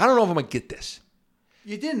 I was like, I don't know if I'm going to get this.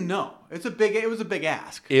 You didn't know. It was a big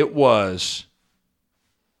ask. It was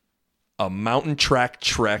a mountain track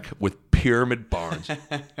trek with Pyramid Barns.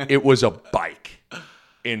 It was a bike.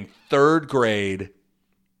 In 3rd grade,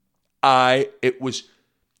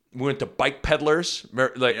 we went to Bike Peddlers,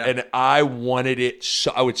 and I wanted it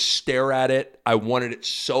so I would stare at it. I wanted it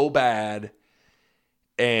so bad.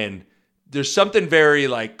 And there's something very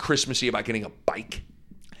like Christmassy about getting a bike.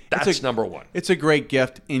 That's number 1. It's a great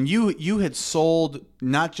gift. And you had sold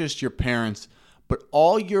not just your parents, but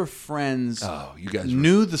all your friends you guys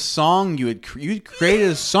knew the song. You'd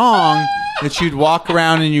created a song that you'd walk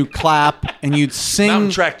around and you'd clap and you'd sing.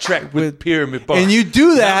 Mountain track trek with Pyramid Barns. And you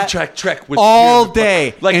do that Mountain track trek with all Pyramid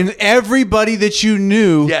day. Barns. And everybody that you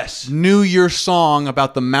knew knew your song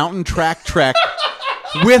about the mountain track trek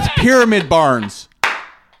with Pyramid Barns.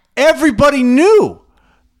 Everybody knew.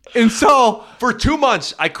 And so for 2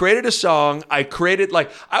 months, I created a song. I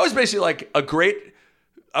was basically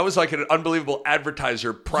I was like an unbelievable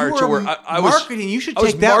advertiser prior to where I was marketing. You should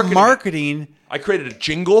take that marketing. I created a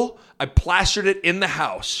jingle. I plastered it in the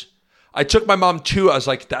house. I took my mom to, I was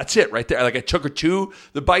like, that's it right there. Like I took her to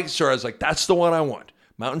the bike store. I was like, that's the one I want.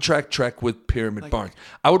 Mountain track trek with Pyramid Barns.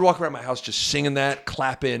 I would walk around my house just singing that,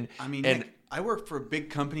 clapping. I mean, and I work for a big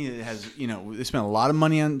company that has, they spend a lot of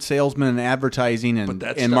money on salesmen and advertising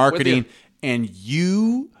and marketing. And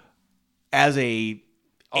you, as a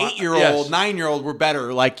 8-year-old, 9-year-old, were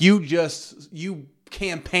better. Like you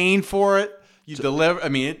campaigned for it. You deliver. I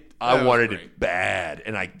mean, I wanted it bad,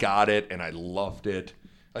 and I got it, and I loved it.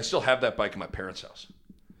 I still have that bike in my parents' house.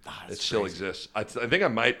 It still exists. I think I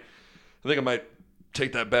might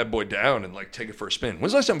take that bad boy down and take it for a spin.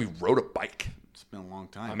 When's the last time we rode a bike? It's been a long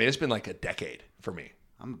time. I mean, it's been like a decade for me.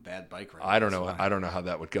 I'm a bad bike rider. I don't know how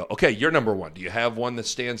that would go. Okay, you're number 1. Do you have one that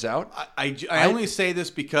stands out? I only say this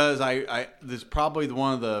because this is probably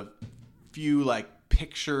one of the few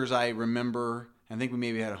pictures I remember. I think we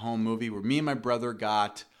maybe had a home movie where me and my brother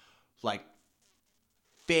got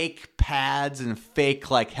fake pads and fake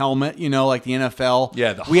helmet, like the NFL.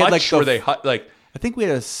 Yeah, we had where they I think we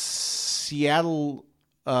had a Seattle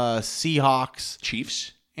Seahawks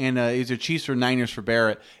Chiefs. And either Chiefs or Niners for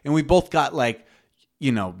Barrett, and we both got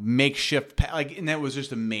makeshift and that was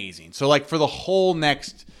just amazing. So for the whole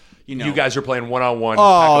next, you guys are playing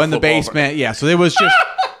 1-on-1. In the basement, yeah. So it was just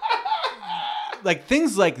like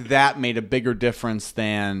things like that made a bigger difference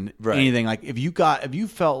than anything. Like if you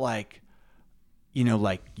felt like,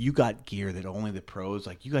 like you got gear that only the pros,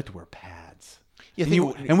 like you got to wear pads. Yeah,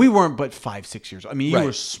 and we weren't but 5-6 years. I mean, you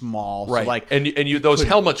were small, so like, and those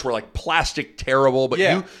helmets were like plastic, terrible. But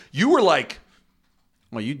you were like,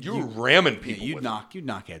 well, you were ramming people. You'd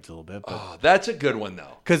knock heads a little bit. But, that's a good one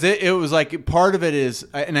though, because it was like part of it is,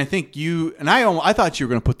 and I think I thought you were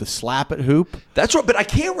going to put the slap it hoop. That's right, but I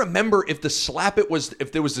can't remember if the slap it was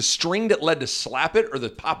if there was the string that led to slap it or the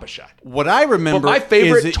Papa Shot. What I remember, but my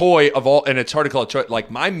favorite toy of all, and it's hard to call it toy,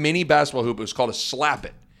 like my mini basketball hoop, it was called a slap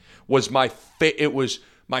it. Was it was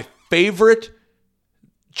my favorite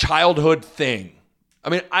childhood thing. I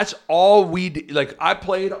mean, that's all we did. Like I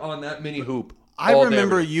played on that mini hoop. I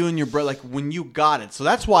remember you and your brother, like when you got it. So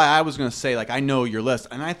that's why I was going to say, like, I know your list,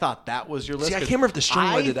 and I thought that was your list. See, I can't remember if the string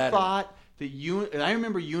led to that. I thought that and I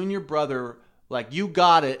remember you and your brother, like, you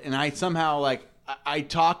got it, and I somehow, like, I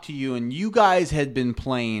talked to you, and you guys had been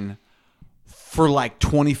playing for like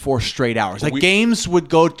 24 straight hours. Like games would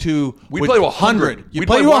go to we'd play to 100. You'd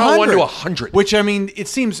play 101 to 100. Which I mean, it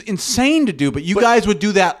seems insane to do, but you guys would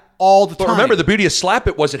do that all the time. But remember, the beauty of slap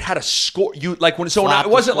it was it had a score. You like when it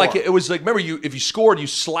wasn't like it was like remember if you scored, you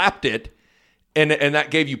slapped it, and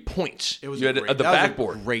that gave you points. It was the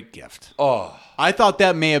backboard. Was a great gift. Oh. I thought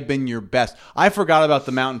that may have been your best. I forgot about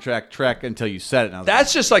the mountain trek until you said it.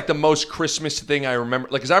 That's just like the most Christmas thing I remember.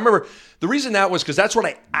 Like, because I remember the reason that was because that's what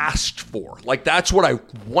I asked for. Like, that's what I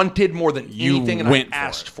wanted more than anything, and I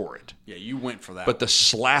asked for it. Yeah, you went for that. But the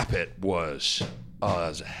slap it was, that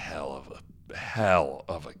was a hell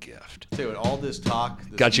of a gift. Tell you what, all this talk,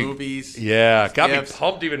 movies, got gifts, me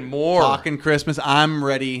pumped even more. Talking Christmas, I'm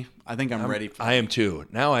ready. I think I'm ready. I am too.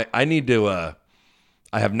 Now I need to.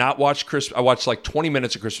 I have not watched Christmas. I watched like 20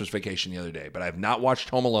 minutes of Christmas Vacation the other day, but I have not watched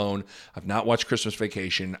Home Alone. I've not watched Christmas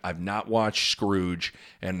Vacation. I've not watched Scrooge,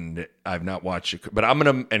 and I've not watched. But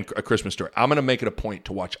and A Christmas Story. I'm gonna make it a point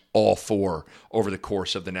to watch all 4 over the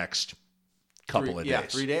course of the next couple of days. Yeah,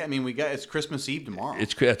 3 days. I mean, it's Christmas Eve tomorrow.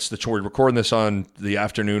 We're recording this on the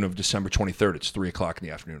afternoon of December 23rd. It's 3:00 in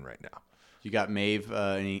the afternoon right now. You got Maeve.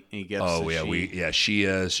 Any gifts? Oh yeah, she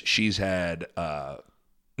is. She's had.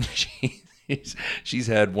 She's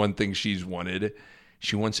had one thing she's wanted.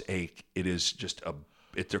 She wants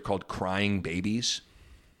they're called crying babies,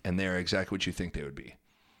 and they're exactly what you think they would be.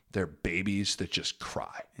 They're babies that just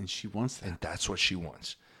cry, and she wants that. And that's what she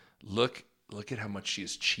wants. Look at how much she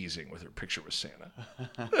is cheesing with her picture with Santa.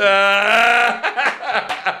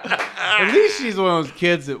 At least she's one of those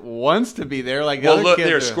kids that wants to be there. Like look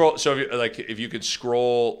there, scroll. So if you could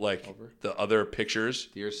scroll like over the other pictures,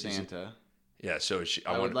 Dear Santa. Yeah, so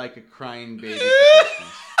I would like a crying baby for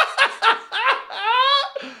Christmas.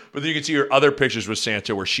 But then you can see her other pictures with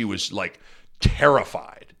Santa where she was like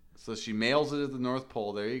terrified. So she mails it at the North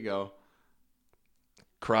Pole. There you go.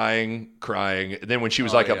 Crying. And then when she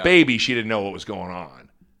was a baby, she didn't know what was going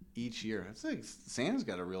on. Each year. That's like Santa's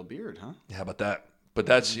got a real beard, huh? How about that? But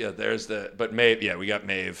that's, but Maeve, we got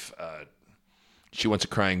Maeve. She wants a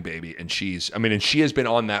crying baby, and she has been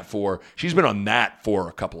on that for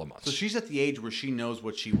a couple of months. So she's at the age where she knows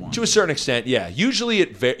what she wants. To a certain extent, yeah.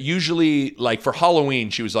 Usually, like for Halloween,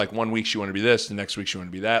 she was like 1 week she wanted to be this, the next week she wanted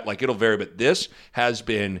to be that. Like it'll vary, but this has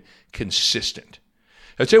been consistent.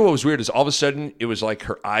 I'll tell you what was weird is all of a sudden it was like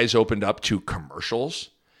her eyes opened up to commercials.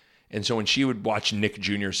 And so when she would watch Nick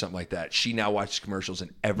Jr. or something like that, she now watches commercials,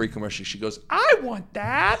 and every commercial she goes, I want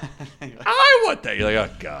that. I want that. You're like,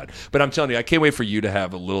 oh, God. But I'm telling you, I can't wait for you to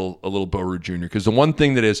have a little Bo Root Jr. Because the one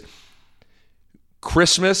thing that is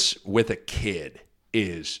Christmas with a kid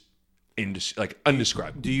is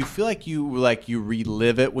undescribable. Do you feel like you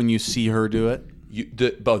relive it when you see her do it?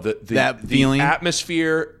 That feeling? The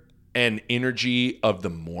atmosphere and energy of the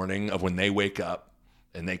morning of when they wake up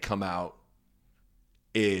and they come out.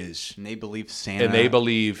 And they believe Santa. And they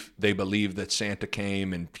believe that Santa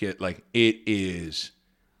came and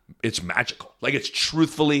it's magical. Like it's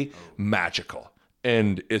truthfully magical.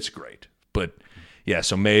 And it's great. But yeah,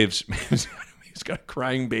 so Maeve's got a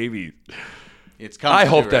crying baby. It's coming. I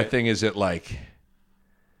hope that thing isn't like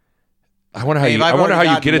I wonder how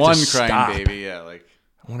you get it to stop. Baby. Yeah,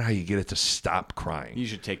 I wonder how you get it to stop crying. You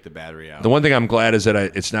should take the battery out. The one thing I'm glad is that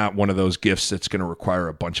it's not one of those gifts that's going to require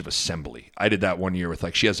a bunch of assembly. I did that one year with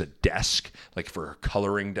she has a desk, like for her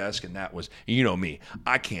coloring desk, and that was, me,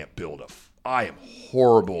 I can't build I am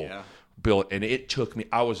horrible. Yeah. Build, and it took me,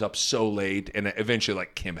 I was up so late, and eventually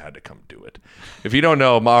Kim had to come do it. If you don't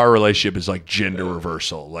know, our relationship is like gender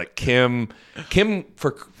reversal. Like Kim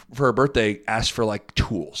for her birthday asked for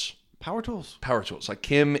tools. Power tools. Like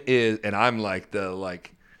Kim is, and I'm oh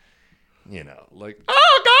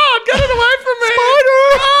God, no! Get it away from me! Spider!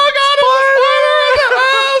 Oh, God, it's a spider in the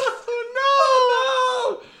house!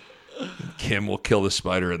 No! Kim will kill the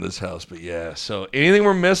spider in this house, but yeah. So, anything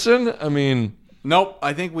we're missing? I mean... Nope,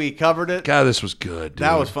 I think we covered it. God, this was good, dude.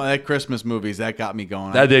 That was fun. That Christmas movies, that got me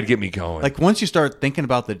going. That did get me going. Like, once you start thinking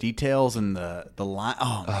about the details and the line,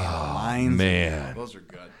 the lines. Man. Those are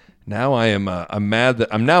good. Now I'm mad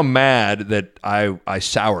that I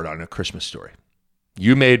soured on A Christmas Story.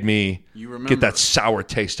 You made me get that sour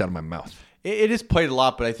taste out of my mouth. It is played a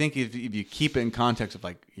lot, but I think if you keep it in context of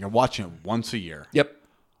like you're watching it once a year. Yep.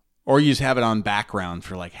 Or you just have it on background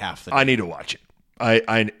for like half the day. I need to watch it.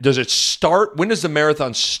 Does it start? When does the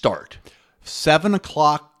marathon start?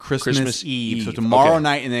 7:00 Christmas Eve. So tomorrow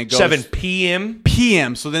night, and then it goes 7 p.m.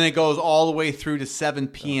 p.m. So then it goes all the way through to 7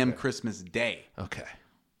 p.m. Christmas Day. Okay.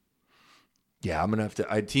 Yeah, I'm gonna have to.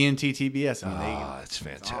 TNT, TBS. That's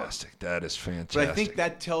fantastic. That is fantastic. But I think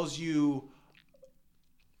that tells you,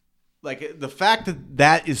 like, the fact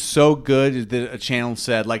that is so good is that a channel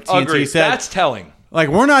said, like TNT Agreed. said, That's telling. like,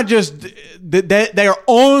 we're not just they are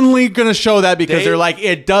only going to show that because they're like,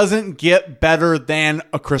 it doesn't get better than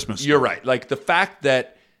A Christmas Story. You're right. Like the fact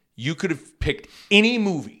that you could have picked any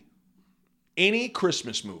movie, any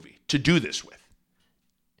Christmas movie to do this with,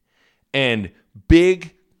 and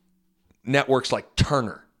big networks like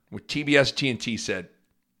Turner with TBS, TNT said,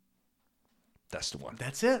 that's the one.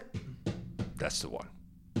 That's it. That's the one.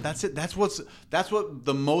 That's it. That's what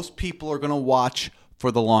the most people are going to watch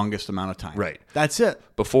for the longest amount of time. Right. That's it.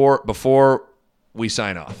 Before we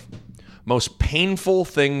sign off, most painful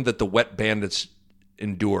thing that the Wet Bandits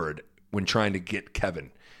endured when trying to get Kevin.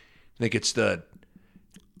 I think it's the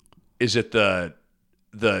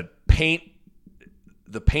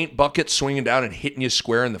paint bucket swinging down and hitting you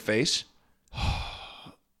square in the face.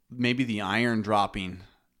 Maybe the iron dropping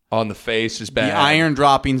On the face is bad. The iron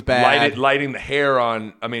dropping's bad. Lighting the hair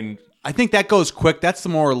on. I mean, I think that goes quick. That's the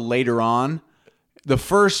more later on. The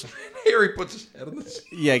first, Harry puts his head on the seat.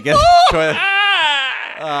 yeah, get.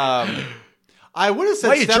 I would have said.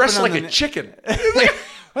 Why you dressed stepping like on a chicken?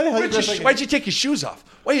 Why the hell you dressed like Why'd you take your shoes off?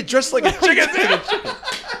 Why you dressed like a chicken?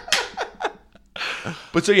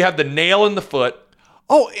 But so you have the nail in the foot.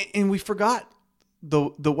 Oh, and we forgot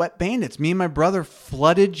the Wet Bandits. Me and my brother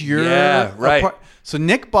flooded your right. So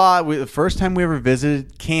Nick bought the first time we ever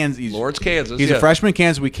visited Kansas, Lawrence, Kansas. He's a freshman in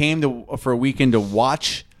Kansas. We came for a weekend to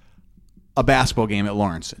watch a basketball game at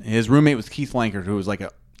Lawrence. His roommate was Keith Lankert, who was like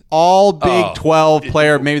a all Big 12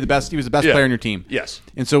 player, maybe the best. He was the best player on your team. Yes.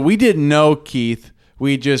 And so we didn't know Keith.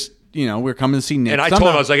 We just, we were coming to see Nick. And I told him,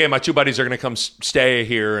 I was like, hey, my two buddies are going to come stay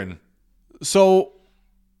here. And so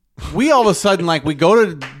we all of a sudden, like, we go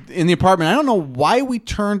in the apartment. I don't know why we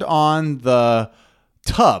turned on the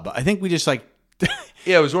tub. I think we just like.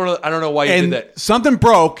 Yeah, it was one of the, I don't know why you did that. Something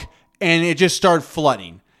broke and it just started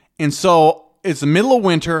flooding. And so it's the middle of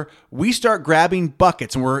winter. We start grabbing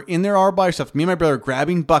buckets and we're in there all by ourselves. Me and my brother are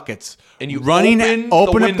grabbing buckets. And you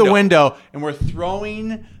open up the window and we're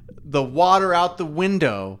throwing the water out the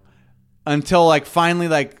window until like finally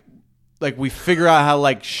like we figure out how to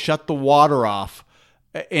like shut the water off.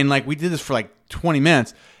 And like we did this for like 20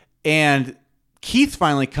 minutes. And Keith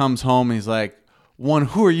finally comes home and he's like,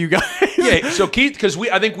 who are you guys? Yeah, so Keith, because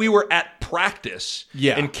I think we were at practice.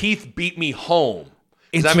 Yeah. And Keith beat me home.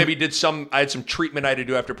 Because I maybe I had some treatment I had to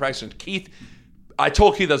do after practice. And Keith, I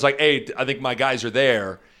told Keith, I was like, hey, I think my guys are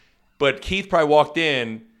there. But Keith probably walked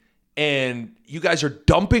in and you guys are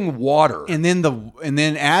dumping water. And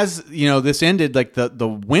then as this ended, like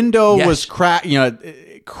the window was cracked,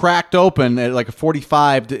 cracked open at like a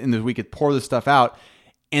 45 and we could pour this stuff out.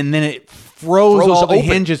 And then it froze all the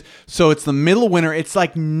hinges. So it's the middle of winter. It's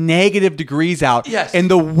like negative degrees out. Yes. And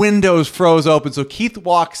the windows froze open. So Keith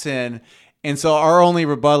walks in. And so our only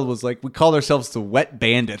rebuttal was like, we called ourselves the Wet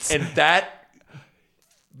Bandits. And that,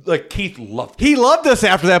 like, Keith loved it. He loved us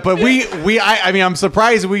after that, but I mean, I'm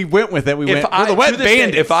surprised we went with it. We're the Wet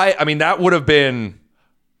Bandits. That would have been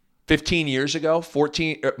 15 years ago,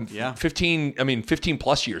 15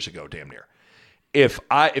 plus years ago, damn near.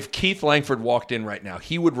 If Keith Langford walked in right now,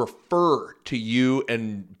 he would refer to you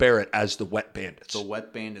and Barrett as the Wet Bandits. The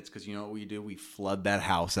Wet Bandits, because you know what we do? We flood that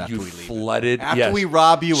house after we leave. Flooded. After we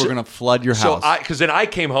rob you, we're going to flood your house. Because then I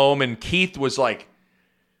came home and Keith was like,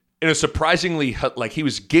 in a surprisingly, like he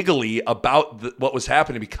was giggly about what was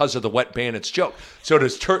happening because of the Wet Bandits joke. So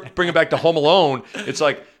to bring it back to Home Alone, it's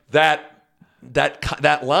like that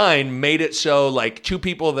line made it so like two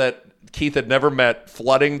people that Keith had never met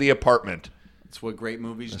flooding the apartment. That's what great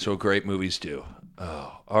movies do. That's what great movies do.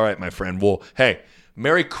 Oh, all right, my friend. Well, hey,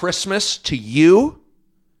 Merry Christmas to you.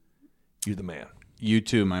 You're the man. You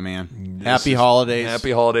too, my man. Happy holidays.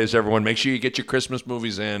 Happy holidays, everyone. Make sure you get your Christmas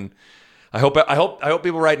movies in. I hope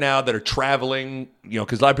people right now that are traveling,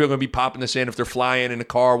 because a lot of people are going to be popping this in if they're flying in a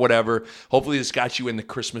car, whatever. Hopefully this got you in the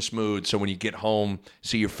Christmas mood. So when you get home,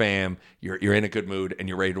 see your fam, you're in a good mood and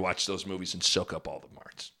you're ready to watch those movies and soak up all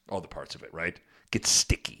the parts of it, right? Get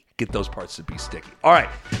sticky. Get those parts to be sticky. All right.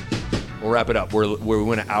 We'll wrap it up.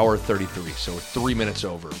 We're in an hour 33, so we're 3 minutes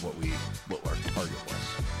over what our target was.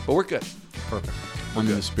 But we're good. Perfect. I'm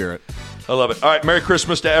in the spirit. I love it. All right, Merry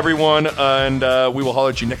Christmas to everyone, and we will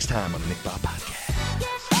holler at you next time on the Nick Bob Podcast.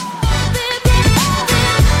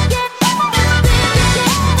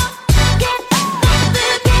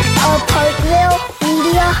 A Parkville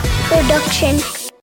Media Production.